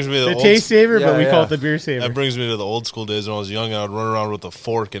fucking That brings me to The the old. taste saver, but Yeah, we call yeah. it the beer saver. That brings me to the old school days when I was young. I'd run around with a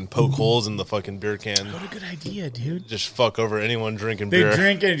fork and poke holes in the fucking beer can. What a good idea, dude. Just fuck over anyone drinking They beer.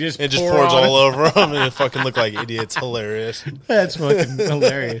 drink it and just It just pour pours on all it. over them, and it fucking look like idiots. Hilarious. That's fucking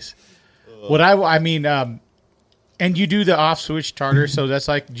hilarious. What I mean, and you do the off switch tartar, so that's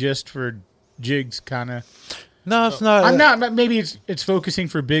like just for jigs, kind of. No, it's not. I'm not. Maybe it's focusing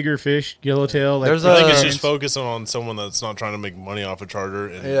for bigger fish, yellowtail. Like There's I think it's Uh, just focusing on someone that's not trying to make money off a charter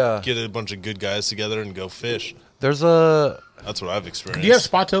and Yeah. get a bunch of good guys together and go fish. There's a. That's what I've experienced. Do you have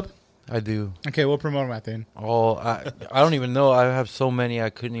spots open? I do. Okay, we'll promote them at then. Oh, I don't even know. I have so many. I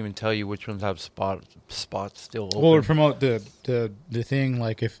couldn't even tell you which ones have spots still open. We'll promote the thing.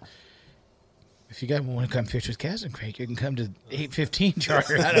 Like if you guys want to come fish with Kaz and Craig, you can come to 815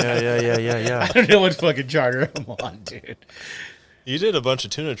 charter. I don't, Yeah. I don't know what fucking charter I'm on, dude. You did a bunch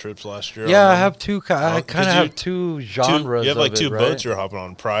of tuna trips last year. Yeah, on I them. have two. I Oh, kind 'cause of you- have two genres. You have like of two it, boats right? you're hopping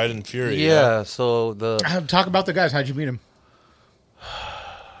on, Pride and Fury. Yeah. So Talk about the guys. How'd you meet them?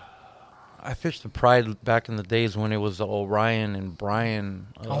 I fished the Pride back in the days when it was Orion and Brian.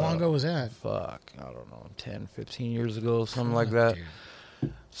 How long ago was that? Fuck, I don't know, 10, 15 years ago, something like that.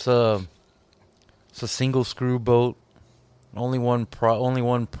 It's a single screw boat, only one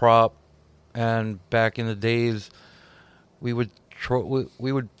prop, and back in the days, we would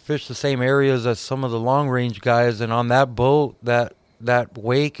fish the same areas as some of the long range guys, and on that boat, that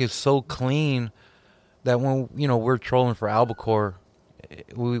wake is so clean that when we're trolling for albacore,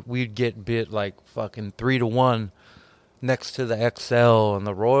 we'd get bit like fucking 3-1 next to the XL and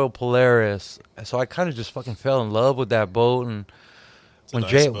the Royal Polaris. So I kind of just fucking fell in love with that boat. And It's a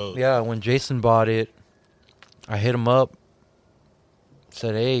nice boat. when Jason bought it, I hit him up.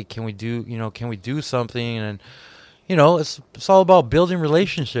 said, hey, can we do something? And it's all about building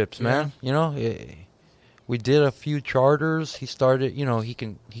relationships, man. We did a few charters. He started, he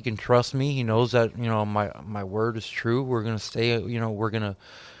can trust me. He knows that, my word is true. We're going to stay, we're going to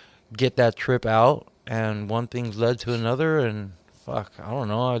get that trip out. And one thing's led to another. And fuck, I don't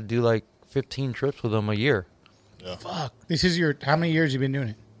know. I do like 15 trips with him a year. Yeah. Fuck. This is how many years you been doing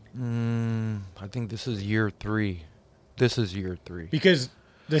it? I think this is year 3. Because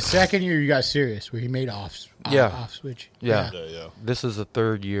the second year you got serious, where you made off switch. Yeah. Yeah. This is the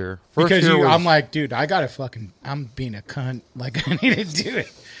 3rd year. First Because year I'm like, dude, I gotta I'm being a cunt. Like, I need to do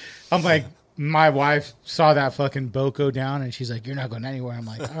it. I'm like, my wife saw that fucking boat go down, and she's like, you're not going anywhere. I'm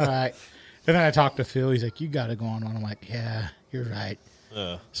like, all right. And then I talked to Phil. He's like, you gotta go on one. I'm like, yeah, you're right.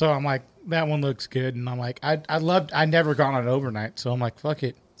 Yeah. So I'm like, that one looks good, and I'm like, I never gone on overnight, so I'm like, fuck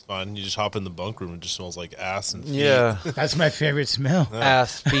it. It's fine. You just hop in the bunk room. It just smells like ass and feet. Yeah. That's my favorite smell.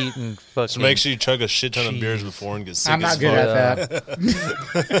 Ass, feet, and fucking. So make sure you chug a shit ton of beers before and get sick. I'm not good at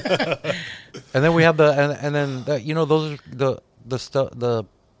that. And then we have those are the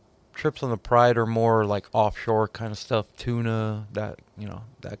trips on the Pride are more like offshore kind of stuff, tuna, that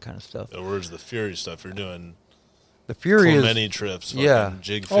kind of stuff. Where's the Fury stuff you're doing? The Fury is many trips. Yeah.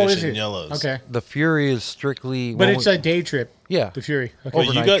 Jig Oh, fish is and it? yellows. Okay. The Fury is strictly, But it's a day trip. Yeah. The Fury. Okay. Well,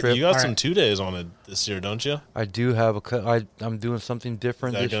 Overnight trip. you got All some right. 2 days on it this year, don't you? I do have I'm doing something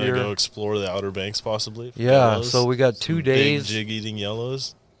different Is that this gonna year. go explore the Outer Banks possibly? Yeah, Yellows? so we got 2 Some days. Big jig eating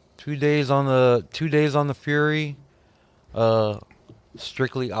yellows. 2 days on the Fury,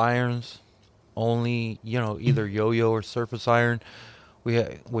 strictly irons, only either yo-yo or surface iron.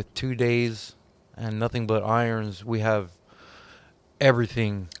 With 2 days and nothing but irons, we have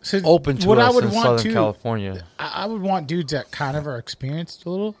everything open to us in Southern California. I would want dudes that kind of are experienced a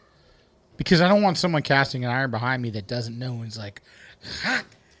little, because I don't want someone casting an iron behind me that doesn't know and's like, ha!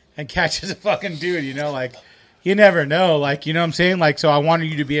 And catches a fucking dude. Like, you never know. Like, you know what I'm saying? Like, so I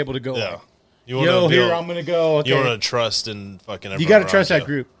wanted you to be able to go. Yeah. Like, I'm gonna go. Okay. You want to trust in fucking. You got to everyone trust around that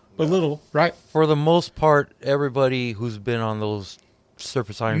you. group a little, right? For the most part, everybody who's been on those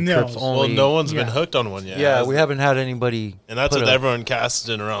surface iron trips Well, only. no one's Yeah. been hooked on one yet. Yeah, we haven't had anybody. And that's put what a- everyone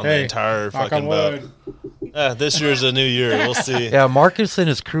casted around the Hey, entire knock fucking on boat. wood. This year's a new year. We'll see. Yeah, Marcus and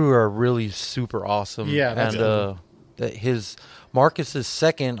his crew are really super awesome. Yeah, that's and Marcus's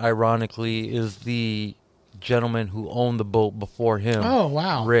second, ironically, is the gentleman who owned the boat before him. Oh,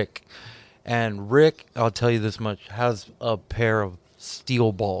 wow. Rick. And Rick, I'll tell you this much, has a pair of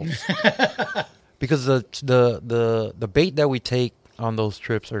steel balls. Because the bait that we take on those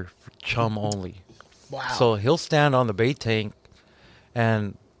trips are for chum only. Wow. So he'll stand on the bait tank,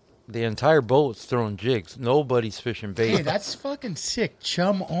 and the entire boat's throwing jigs. Nobody's fishing bait. Hey, that's fucking sick.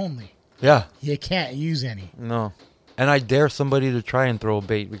 Chum only. Yeah, You can't use any. no. And I dare somebody to try and throw a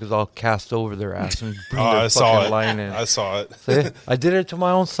bait because I'll cast over their ass and bring Oh, their I saw fucking it. line in. I saw it. See? I did it to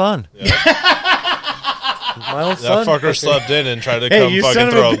my own son. My own That son. fucker slept in and tried to Hey, come you fucking son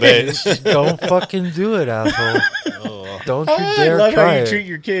of a throw a bait. Don't fucking do it, asshole. Don't you I dare love how try you it. treat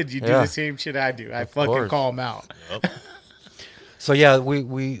your kids. You do Yeah. the same shit I do. I fucking course. call them out. So yeah,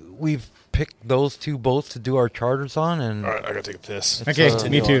 we've picked those 2 boats to do our charters on, and All right, I gotta take a piss. Okay,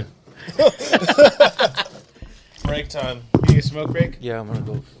 me too. Break time. You need a smoke break? yeah, I'm gonna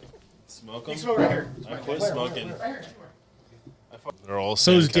go. Smoke them. Smoke right here. I quit smoking. They're all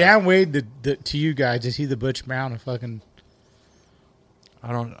So is sand Dan Wade to you guys? Is he the Butch Brown of fucking?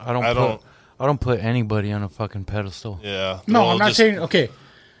 I don't put anybody on a fucking pedestal. Yeah. No, they're all I'm not just- saying. Okay,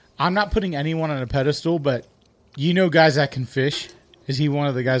 I'm not putting anyone on a pedestal, but guys that can fish. Is he one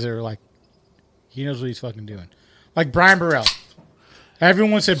of the guys that are like, he knows what he's fucking doing? Like Brian Burrell.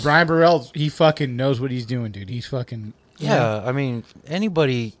 Everyone said Brian Burrell. He fucking knows what he's doing, dude. He's fucking. Yeah, I mean,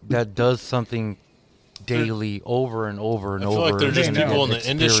 anybody that does something daily over and over and I over. feel like they're just They know. people in the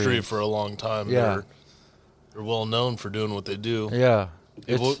experience. industry for a long time. Yeah. They're well known for doing what they do. Yeah.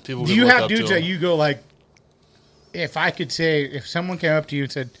 People, It's- people Do can you look have up to dudes them. that you go like, if I could say, if someone came up to you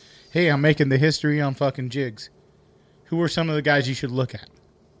and said, "Hey, I'm making the history on fucking jigs," who are some of the guys you should look at?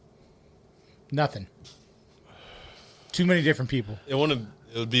 Nothing. Too many different people. It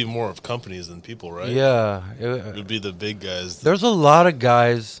would be more of companies than people, right? Yeah. It would be the big guys. There's a lot of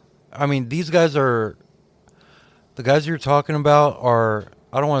guys. I mean, these guys are. The guys you're talking about are,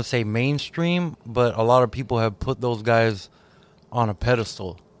 I don't want to say mainstream, but a lot of people have put those guys on a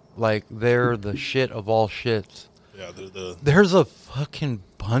pedestal. Like, they're the shit of all shits. Yeah, they're the There's a fucking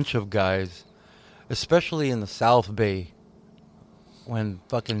bunch of guys, especially in the South Bay, when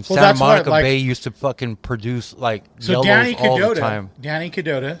fucking Santa that's what, Monica like- Bay used to fucking produce, like, So yellows Danny all the time.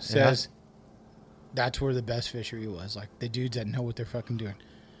 Cadota says, that's where the best fishery was. Like the dudes that know what they're fucking doing.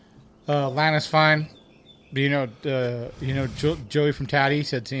 Atlanta's fine. But Joey from Tatty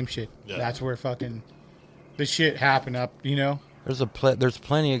said same shit. Yeah. That's where fucking the shit happened up, There's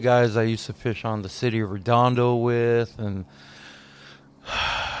plenty of guys I used to fish on the City of Redondo with, and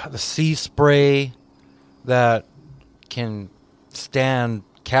the Sea Spray that can stand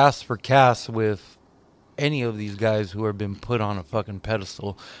cast for cast with any of these guys who have been put on a fucking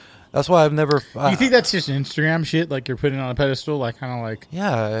pedestal. That's why I've never. You think that's just Instagram shit? Like you're putting on a pedestal, like kind of like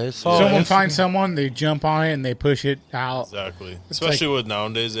it's all someone finds someone, they jump on it and they push it out. Exactly. Especially with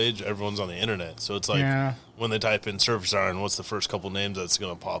nowadays age, everyone's on the internet, so it's like when they type in surface iron, what's the first couple names that's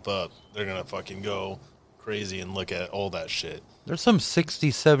gonna pop up? They're gonna fucking go crazy and look at all that shit. There's some 60,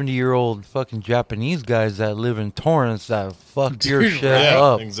 70-year-old fucking Japanese guys that live in Torrance that fuck your shit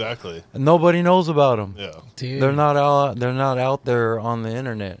up. Exactly. And nobody knows about them. Yeah. Dude. They're not out there on the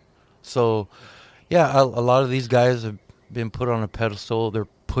internet. So, yeah, a lot of these guys have been put on a pedestal. They're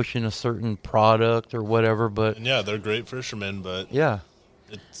pushing a certain product or whatever, but And yeah, they're great fishermen, but yeah,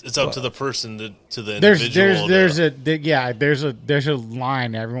 it's up to the person to the individual. There's a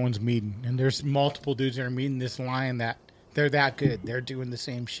line everyone's meeting, and there's multiple dudes that are meeting this line that they're that good. They're doing the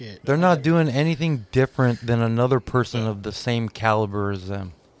same shit. they're not doing anything different than another person of the same caliber as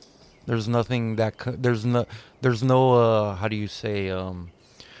them. There's nothing that there's no how do you say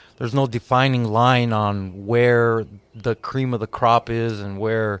there's no defining line on where the cream of the crop is and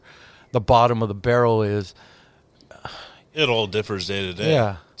where the bottom of the barrel is. It all differs day to day.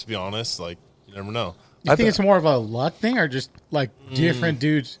 Yeah. To be honest, like you never know. You think it's more of a luck thing, or just like different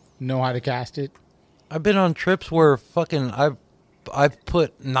dudes know how to cast it? I've been on trips where fucking I've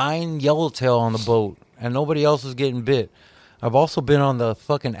put 9 yellowtail on the boat and nobody else is getting bit. I've also been on the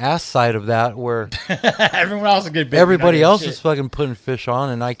fucking ass side of that where Everyone else is getting bit. everybody else is fucking putting fish on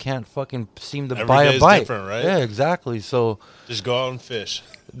and I can't fucking seem to Every buy a day's bite. different, right? Yeah, exactly. So Just go out and fish.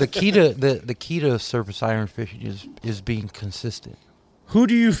 the key to the key to surface iron fishing is being consistent. Who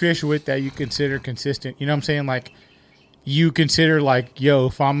do you fish with that you consider consistent? You know what I'm saying? Like, you consider, like, yo,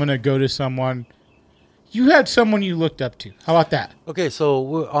 if I'm going to go to someone, you had someone you looked up to. How about that? Okay,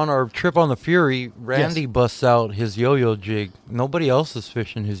 so on our trip on the Fury, Randy busts out his yo-yo jig. Nobody else is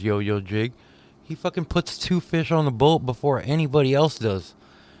fishing his yo-yo jig. He fucking puts 2 fish on the boat before anybody else does.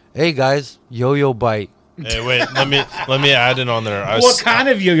 Hey, guys, yo-yo bite. Hey, wait, let me add in on there. What kind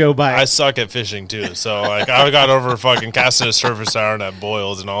of yo-yo bite? I suck at fishing too, so like I got over fucking casting a surface iron at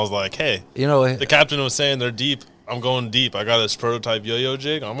Boyles, and I was like, hey, You know, the captain was saying they're deep. I'm going deep. I got this prototype yo-yo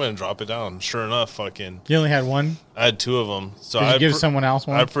jig. I'm gonna drop it down. Sure enough, fucking, You only had one? I had 2 of them. So Did you I give someone else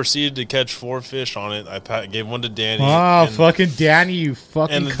one? I proceeded to catch 4 fish on it. I gave one to Danny. Oh, and- fucking Danny, you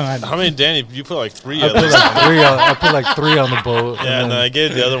fucking And cunt. how many, Danny? You put like 3 I at put least. I put like 3 on the boat. Yeah, and then I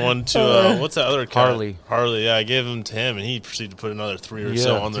gave the other one to what's that other cat? Harley. Yeah, I gave him to him, and he proceeded to put another 3 or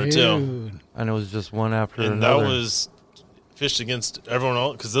so on there too. Dude. and it was just one after And another. that was fished against everyone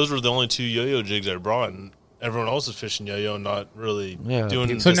else because those were the only 2 yo-yo jigs I brought, and everyone else was fishing yo-yo, not really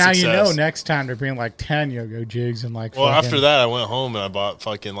doing. So the now success. you know next time to bring like 10 yo-yo jigs and like. Well, fucking- after that, I went home and I bought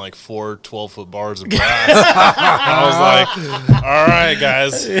fucking like 4 12-foot bars of brass. I was like, all right,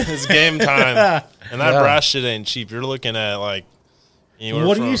 guys, it's game time. And that brass shit ain't cheap. You're looking at like anywhere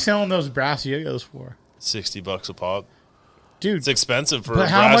What from are you selling those brass yo-yos for? $60 a pop. Dude, It's expensive for but a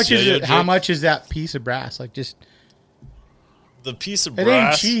how brass much is yo-yo it? How jig. much is that piece of brass? Like just The piece of It ain't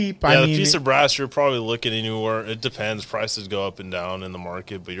brass. cheap. Yeah, I the mean, piece of brass, you're probably looking anywhere. It depends. Prices go up and down in the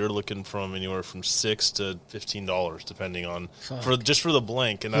market, but you're looking from anywhere from $6 to $15, depending on for the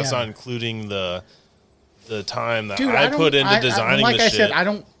blank, and that's Yeah. not including the time that dude, I don't- put into designing like the I shit. said,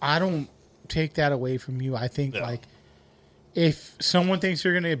 I don't take that away from you. I think Yeah. like if someone thinks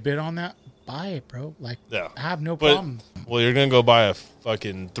you're gonna bid on that, buy it, bro. Like, Yeah. I have no But problem. well, you're gonna go buy a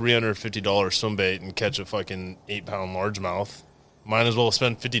fucking $350 swim bait and catch a fucking 8-pound largemouth. Might as well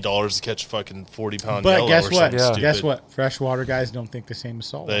spend $50 to catch a fucking 40-pound But yellow guess or what? something stupid. Guess what? Freshwater guys don't think the same as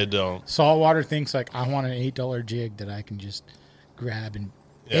saltwater. They don't. Saltwater thinks like I want an $8 jig that I can just grab and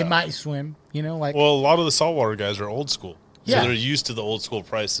Yeah. it might swim. You know, like Well, a lot of the saltwater guys are old school. So Yeah. they're used to the old school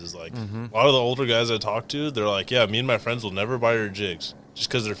prices. Like a lot of the older guys I talk to, they're like, yeah, me and my friends will never buy your jigs just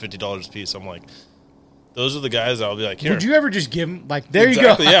because they're $50 a piece. I'm like, those are the guys I'll be like, here. would you ever just give them like there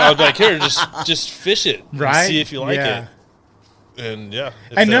exactly, you go? yeah, I'd be like, here, just fish it. And Right? see if you like Yeah. it. And yeah.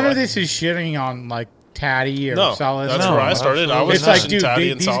 if And they none like of this it. is shitting on like Tatty or No, Salas. that's No, where I started. I was It's like, fishing dude,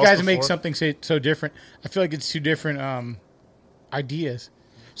 Tatty and these Salas guys make before. something so different. I feel like it's 2 different ideas.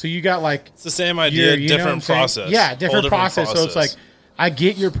 So you got like It's the same idea, you know what I'm different saying? process. Yeah, Whole different process. So it's like, I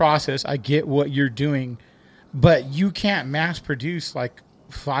get your process. I get what you're doing, but you can't mass produce like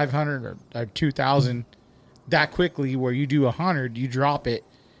 500 or 2,000 that quickly. Where you do 100, you drop it.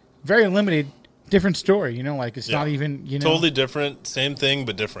 Very limited, different story. You know, like it's not even totally different. Same thing,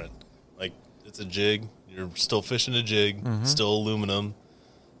 but different. Like it's a jig. You're still fishing a jig. Still aluminum.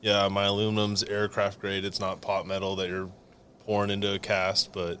 Yeah, my aluminum's aircraft grade. It's not pot metal that you're pouring into a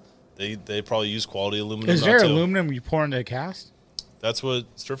cast, but they probably use quality aluminum. Is there aluminum you pour into a cast? That's what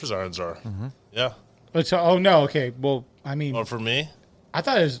surface irons are. Yeah. But so, oh no, okay. Well, I mean, Or for me, I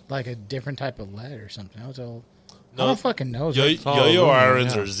thought it was like a different type of lead or something. I was all, I don't fucking know. yo-yo aluminum,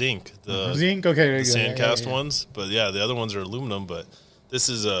 irons yeah. are zinc. The Zinc, okay, the sandcast ones, but yeah, the other ones are aluminum. But this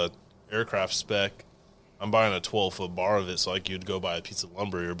is a aircraft spec. I'm buying a 12-foot bar of it, so like you'd go buy a piece of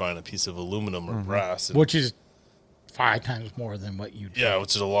lumber, you're buying a piece of aluminum or brass, and, which is 5 times more than what you. yeah,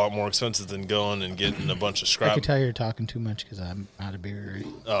 which is a lot more expensive than going and getting a bunch of I scrap. can tell you're talking too much because I'm out of beer already.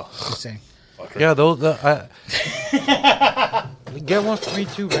 Oh, Just saying. fucker. Yeah, those. Get one for me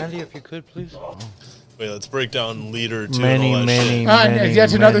too, Randy, if you could, please. Wait, let's break down liter two Many, and all that many, shit. many.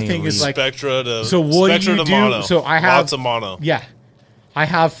 That's another many thing is leads. like, Spectra to so what do Spectra you to do? mono. So I have lots of mono. Yeah, I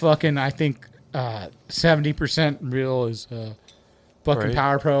have fucking. I think 70% real is fucking Braid?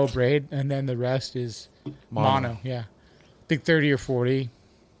 Power Pro braid, and then the rest is mono. Yeah, I think 30 or 40.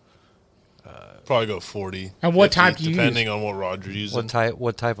 Probably go 40. And what 50, type do you depending on what rod you're using.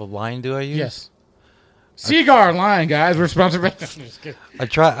 What type of line do I use? Yes. Cigar line, guys. We're sponsored by. I'm just kidding. I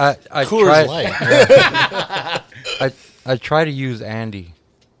try. I Coors try. Light. I try to use Andy.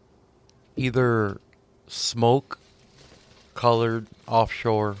 Either smoke, colored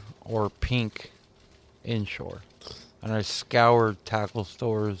offshore, or pink inshore, and I scour tackle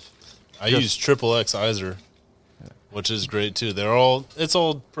stores. I use Triple X Iser, which is great too. It's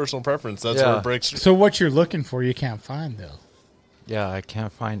all personal preference. That's where it breaks. So what you're looking for, you can't find though. Yeah, I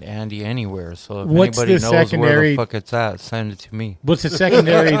can't find Andy anywhere. So if What's anybody the knows where secondary- the fuck it's at, send it to me. What's the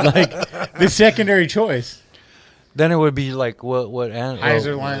secondary the secondary choice? Then it would be like what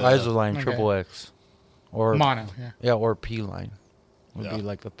Iser line. Iser line, Okay. Triple X, or Mono. Yeah. or P line would Yeah. be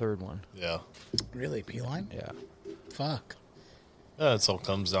like the third one. Yeah. Really, P line? Yeah. Fuck. Yeah, it all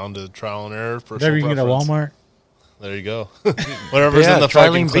comes down to trial and error. Personal Whatever you can get at preference. Walmart. There you go. Whatever's in the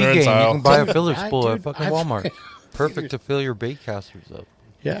fucking Trilene big game. clearance You aisle. can buy a filler I- spool at dude, fucking I- Walmart. Perfect to fill your bait casters up.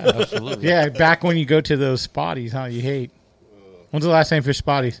 Yeah. Absolutely. Yeah, back when you go to those spotties, huh? You hate. When's the last time you fished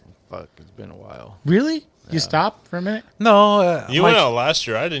spotties? Fuck, it's been a while. Really? You stopped for a minute? No, You went out last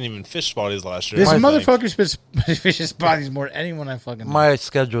year. I didn't even fish spotties last year. This I think. motherfucker fishes spotties more than anyone I fucking know. my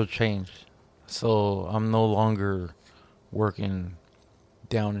schedule changed, so I'm no longer working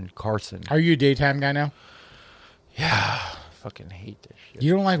down in Carson. Are you a daytime guy now? Yeah, fucking hate this shit.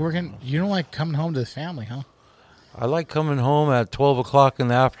 You don't like working. You don't like coming home to the family, huh? I like coming home at 12 o'clock in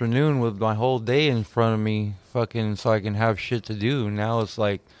the afternoon with my whole day in front of me, fucking, so I can have shit to do. Now it's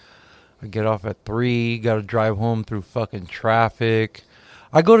like I get off at 3, got to drive home through fucking traffic.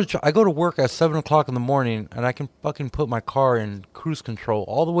 I go to work at 7 o'clock in the morning, and I can fucking put my car in cruise control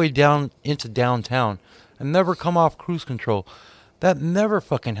all the way down into downtown and never come off cruise control. That never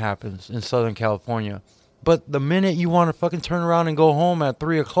fucking happens in Southern California. But the minute you want to fucking turn around and go home at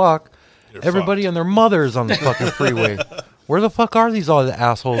 3 o'clock, everybody fucked. and their mother is on the fucking freeway. Where the fuck are these all the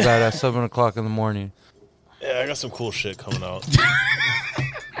assholes at 7 o'clock in the morning? Yeah, I got some cool shit coming out.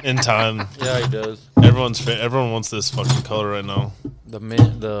 In time. Yeah, he does. Everyone wants this fucking color right now.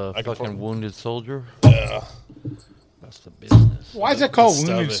 The I can fucking fuck- wounded soldier. Yeah. That's the business. Why is that called Let's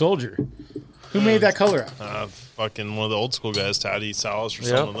Wounded stop it. Soldier? Who made that color? Fucking one of the old school guys, Taddy Salas or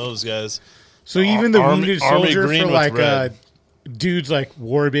Yep. some of those guys. So even the Army- Wounded Army Soldier green for with like red. dudes like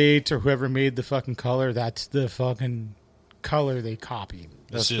Warbaits or whoever made the fucking color, that's the fucking color they copied.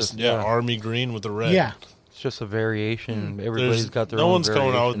 It's That's just, just- yeah, yeah. army green with the red. Yeah. It's just a variation. Everybody's got their no own one's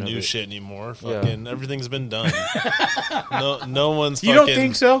coming out with variation of new it. shit anymore. Yeah. Fucking everything's been done. no one's. You fucking, don't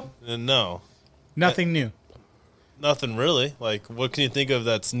think so? No, Nothing new. nothing really. Like, what can you think of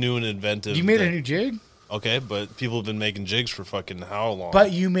that's new and inventive? You made a that- new jig, Okay, but people have been making jigs for fucking how long?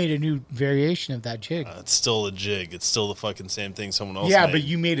 but you made a new variation of that jig. It's still a jig. It's still the fucking same thing someone else. Yeah, made. but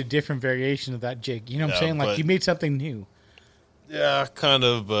you made a different variation of that jig. You know what I'm Yeah, saying? Like but- you made something new. Yeah, kind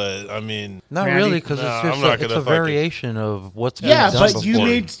of. But I mean, Not Randy? really, because Nah, it's I'm just not it's gonna a fucking- variation of what's been Yeah, done but you before.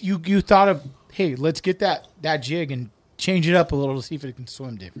 made you thought of, hey, let's get that jig and change it up a little to see if it can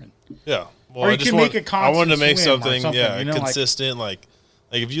swim different. yeah. Well, Or you I just can want, make a I wanted to make constant swim or something, something, yeah, you know, like- consistent. Like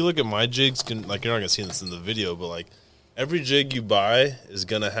if you look at my jigs, like you're not gonna see this in the video, but like every jig you buy is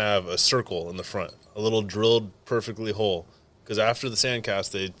gonna have a circle in the front, a little drilled perfectly hole. Because after the sand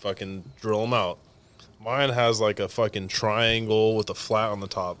cast, they fucking drill them out. Mine has like a fucking triangle with a flat on the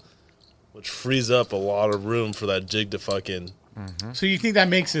top, which frees up a lot of room for that jig to fucking So you think that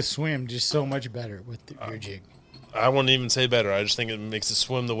makes the swim just so much better with your jig? I wouldn't even say better. I just think it makes it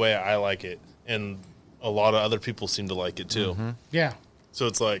swim the way I like it, and a lot of other people seem to like it too. Yeah. So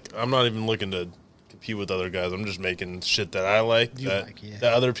it's like I'm not even looking to compete with other guys. I'm just making shit that I like,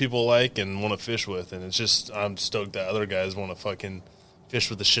 that other people like and want to fish with, and it's just I'm stoked that other guys want to fucking fish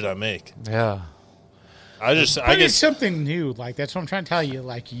with the shit I make. Yeah. I But guess it's something new. Like, that's what I'm trying to tell you.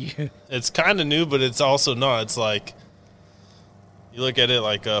 Like, it's kind of new, but it's also not. It's like you look at it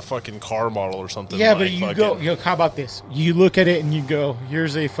like a fucking car model or something. yeah, like but you go, how about this? You look at it and you go,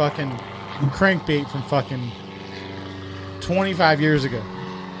 here's a fucking crankbait from fucking 25 years ago.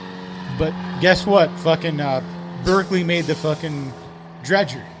 But guess what? Fucking Berkeley made the fucking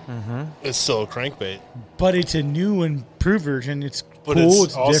dredger. It's still a crankbait, But it's a new and improved version. It's but cool.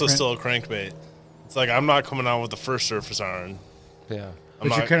 it's also different. still a crankbait. It's like I'm not coming out with the first surface iron. Yeah.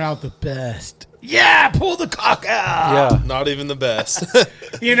 But you're coming out the best. Yeah, pull the cock out. Yeah. Not even the best.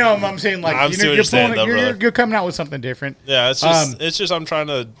 You know, I'm saying, like, I'm you see know, what you're, you're saying, pulling, though, brother. you're coming out with something different. Yeah, it's just I'm trying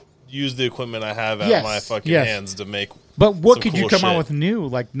to use the equipment I have at Yes, my fucking yes. hands to make. But what some could you cool come out shit. with new?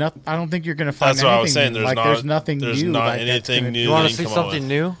 Like, nothing. I don't think you're going to find That's what I was anything saying. new. There's Like, not. there's nothing There's new. not like, that's anything gonna- new. You want that to see can come out something with.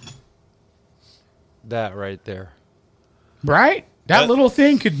 new? That right there. Right? That That- little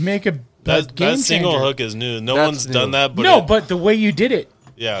thing could make a game That single changer. hook is new. No That's one's done new. that. But No, but the way you did it.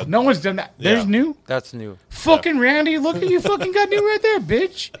 yeah, No one's done that. There's Yeah. new. That's new. Fucking Randy, look at you fucking got new right there,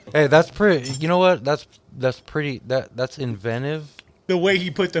 bitch. Hey, that's pretty. You know what? That's pretty. That's inventive. The way he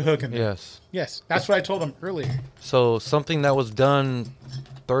put the hook in there. Yes. Yes. That's what I told him earlier. So something that was done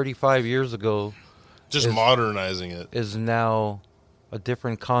 35 years ago just is- modernizing it. is now a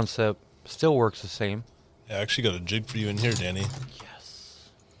different concept. Still works the same. Yeah, I actually got a jig for you in here, Danny. Yes.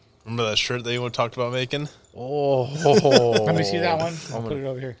 Remember that shirt that you talked about making? Oh. Let me see that one. I'll I'm put gonna- it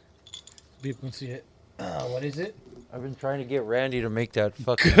over here. People can see it. What is it? I've been trying to get Randy to make that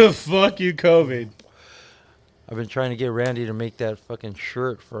fucking. Fuck you, COVID. I've been trying to get Randy to make that fucking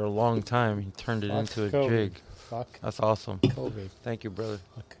shirt for a long time. He turned it Fuck into a COVID. jig. Fuck That's awesome. COVID. Thank you, brother.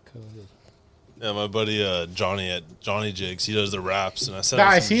 Fuck COVID. Yeah, my buddy Johnny at Johnny Jigs, he does the wraps, and I sent Nah,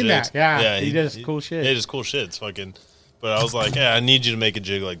 him I some seen jigs. that. Yeah, he does cool shit. Yeah, just cool shit. It's fucking. But I was like, yeah, I need you to make a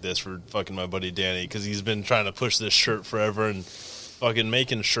jig like this for fucking my buddy Danny because he's been trying to push this shirt forever and fucking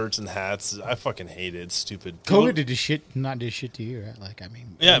making shirts and hats. I fucking hate it. It's stupid. People- COVID did shit, not did shit to you, right? Like, I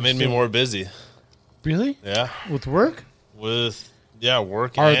mean. Yeah, it made me more busy. Really? Yeah, With work? with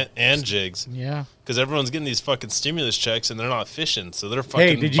work Our- and jigs Yeah. because everyone's getting these fucking stimulus checks and they're not fishing, so they're fucking.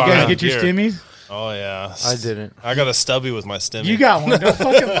 Hey, did you buying guys get your gear. stimmies? Oh yeah, I didn't. I got a stubby with my stimmy. You got one. Don't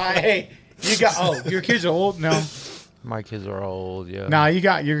fucking lie. Hey, you got. Oh, your kids are old. No, My kids are all old. Yeah. nah, you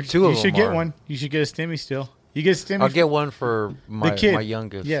got your. Two you of should them get are. one. You should get a stimmy still. You get a stimmy. I'll get one for my the kid. my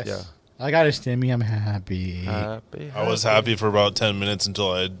youngest. Yes. Yeah. I got a stimmy. I'm happy. Happy. I was happy for about 10 minutes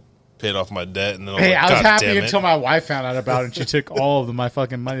until I paid off my debt, and then Hey, I was God happy damn it. until my wife found out about it. And she took all of my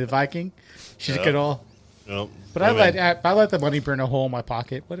fucking money. The Viking. She took Yeah. it all. Yep. But I let the money burn a hole in my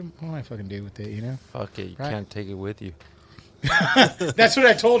pocket. What do I fucking do with it? You know. Fuck it. You Right. can't take it with you. That's what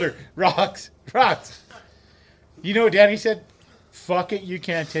I told her. Rocks. You know what Daddy said? Fuck it, you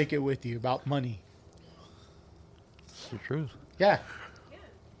can't take it with you about money. It's the truth. Yeah.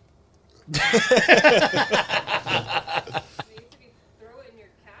 Throw it in your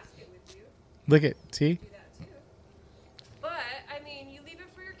casket with you. Look at, see? Do that too. But I mean, you leave it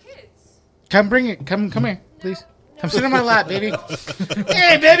for your kids. Come bring it. Come here, please. Come sit on my lap, baby.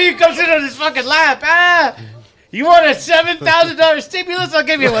 Hey, baby, come sit on this fucking lap. Ah! You want a $7,000 stimulus? I'll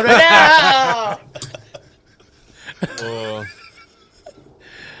give you one right now.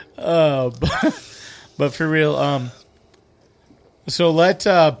 But for real, so let's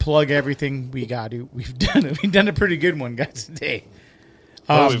plug everything we got to. We've done a pretty good one, guys, today.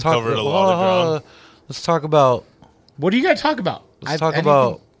 We've covered a lot of ground. Let's talk about. What do you got to talk about? Let's talk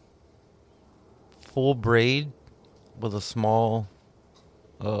about full braid with a small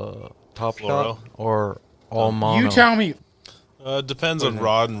top Fluoro. shot or all mono. You tell me. Depends on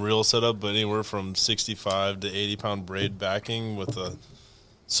rod and reel setup, but anywhere from 65 to 80 pound braid backing with a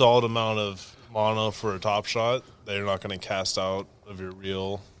solid amount of mono for a top shot. They're not going to cast out of your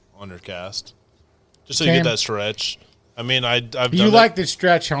reel on your cast, just so you Cam, get that stretch. I mean, I've done You it. like the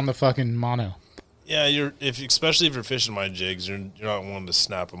stretch on the fucking mono. Yeah, especially if you're fishing my jigs, you're not wanting to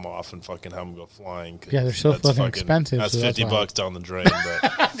snap them off and fucking have them go flying. 'cause Yeah, they're so that's fucking expensive, That's so that's $50 why. down the drain.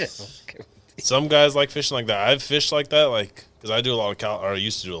 But some guys like fishing like that. I've fished like that, like because I do a lot of or I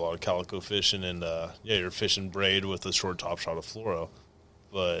used to do a lot of calico fishing, and yeah, you're fishing braid with a short top shot of fluoro.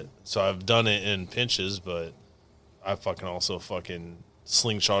 But so I've done it in pinches, but I fucking also fucking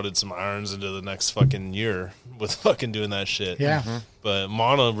slingshotted some irons into the next fucking year with fucking doing that shit. Yeah. But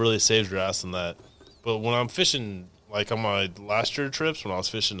mono really saves your ass in that. But when I'm fishing, like on my last year trips, when I was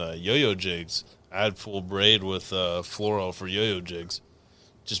fishing yo-yo jigs, I had full braid with fluoro for yo-yo jigs,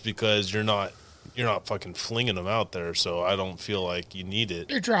 just because you're not fucking flinging them out there, so I don't feel like you need it.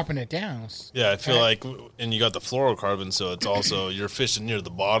 You're dropping it down. Yeah, I feel like, and you got the fluorocarbon, so it's also, you're fishing near the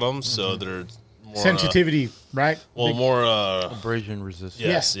bottom, so they're more sensitivity, right? more Abrasion resistant.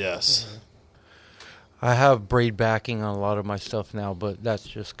 yes. I have braid backing on a lot of my stuff now, but that's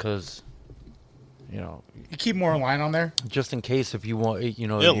just because, You keep more line on there? just in case if you want, It you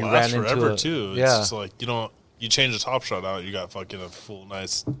lasts ran into forever a, too. It's Yeah. just like you change the top shot out, you got fucking a full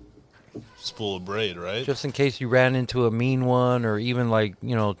nice spool of braid, right? Just in case you ran into a mean one, or even like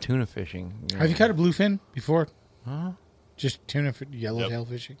tuna fishing. Have you caught a bluefin before? Huh? Just tuna, yellowtail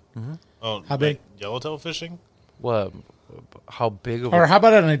fishing? Oh, How big? Yellowtail fishing? What? How big of Or a how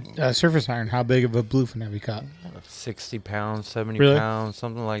about on a surface iron? How big of a bluefin have you caught? 60 pounds, 70 Really? pounds,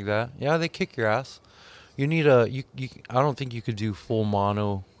 something like that? Yeah, they kick your ass. You need a you. I don't think you could do full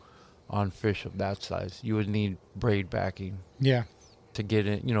mono on fish of that size. You would need braid backing Yeah. to get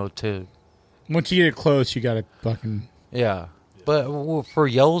it. To Once you get it close, you got to fucking... yeah. But for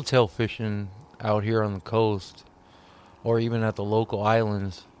yellowtail fishing out here on the coast, or even at the local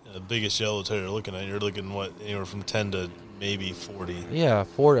islands, The biggest yellowtail you're looking at, anywhere from 10 to maybe 40. yeah,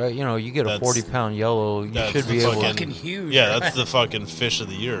 you get a That's- 40-pound yellow, you That's should the be able. Fucking huge. Yeah, that's the fucking fish of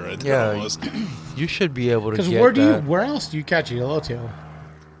the year right there. Yeah, Almost. You should be able to Because get that. where else do you catch a yellowtail?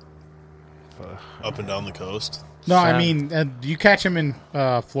 Up and down the coast. No, I Sam- mean, do you catch them in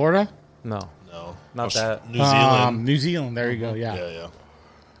Florida? No, No, Not that. New Zealand. New Zealand. There you go. Yeah. Yeah.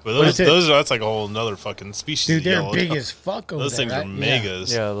 But that's like a whole another fucking species. Dude, of they're yellowtail. big as fuck over Those there. things are right?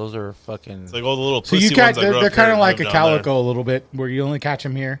 megas. yeah, those are fucking. It's like all the little So pussy you catch, ones that grow they're up kind here of and like a live down there. calico a little bit, where you only catch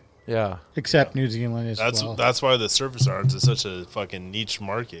them here, Yeah, except New Zealand as well. That's why the surface irons is such a fucking niche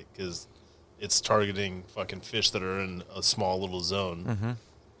market, because it's targeting fucking fish that are in a small little zone. Mm-hmm.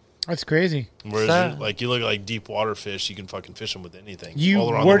 That's crazy. Whereas you look at like deep water fish, you can fucking fish them with anything.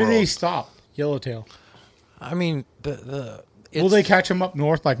 all around Where the do they world. stop? Yellowtail. I mean Will they catch them up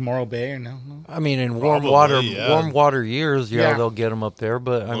north like Morro Bay or no? I mean, in Probably, warm water years, Yeah. they'll get them up there.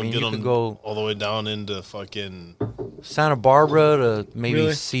 But I They'll mean, get you 'em could go all the way down into fucking. Santa Barbara to maybe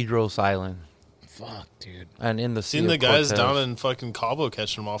Really? Cedros Island, Fuck, dude. and in the Seen Sea the of guys Cortez. down in fucking Cabo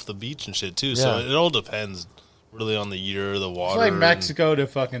catching them off the beach and shit too. So Yeah. it all depends really on the year, the It's water. like and- Mexico to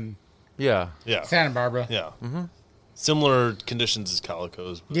fucking Yeah, Yeah. Santa Barbara. Yeah. Similar conditions as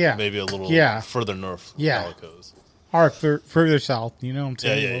calicos, but Yeah. maybe a little Yeah. further north. Yeah. Calicos. Or further south. You know what I'm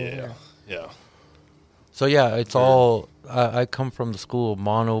Yeah, saying? yeah. So yeah, it's all. I come from the school of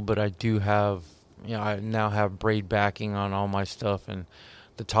mono, but I do have, I now have braid backing on all my stuff, and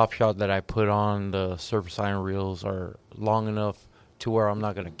the top shot that I put on the surface iron reels are long enough to where I'm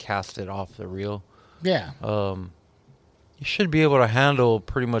not going to cast it off the reel. Yeah. You should be able to handle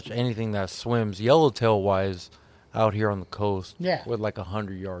pretty much anything that swims, yellowtail wise, out here on the coast. Yeah. With like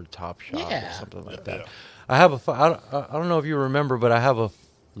 100-yard top shot Yeah. or something like that. Yeah. I have I don't know if you remember, but I have a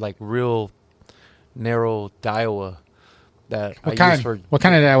like real narrow Daiwa that What I kind? use for. What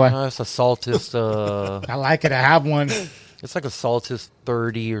kind of Daiwa? It's a Saltis. I like it. I have one. It's like a Saltis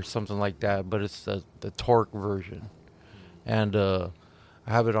 30 or something like that, but it's the torque version. And I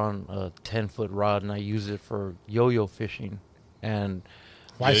have it on a 10-foot rod, and I use it for yo-yo fishing. And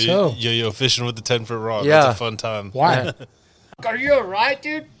Why so? Yo-yo fishing with the 10-foot rod. Yeah. That's a fun time. Why? Are you alright,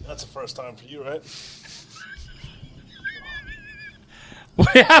 dude? That's the first time for you, right? What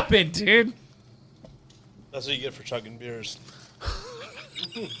happened, dude? That's what you get for chugging beers.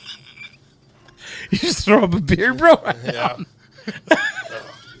 You just throw up a beer, bro? Yeah.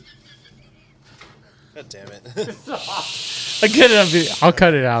 God damn it. I get it on video. I'll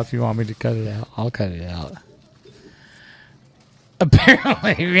cut it out if you want me to cut it out. I'll cut it out.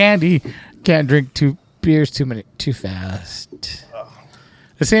 Apparently, Randy can't drink 2 beers too fast.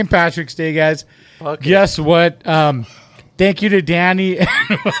 It's St. Patrick's Day, guys. Fuck it. Guess what? Thank you to Danny and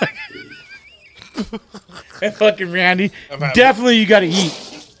fucking Randy. happy. Definitely, you got to eat.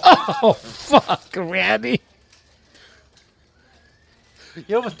 Oh, fuck, Randy.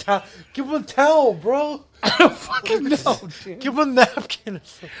 give him a towel, bro. I don't fucking know, dude. Give him a napkin or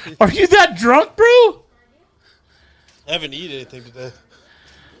something. Are you that drunk, bro? I haven't eaten anything today.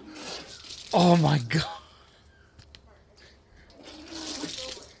 Oh, my God.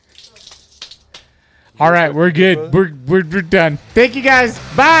 All right, we're good. We're done. Thank you, guys.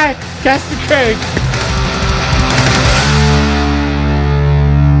 Bye. Cast the Craig.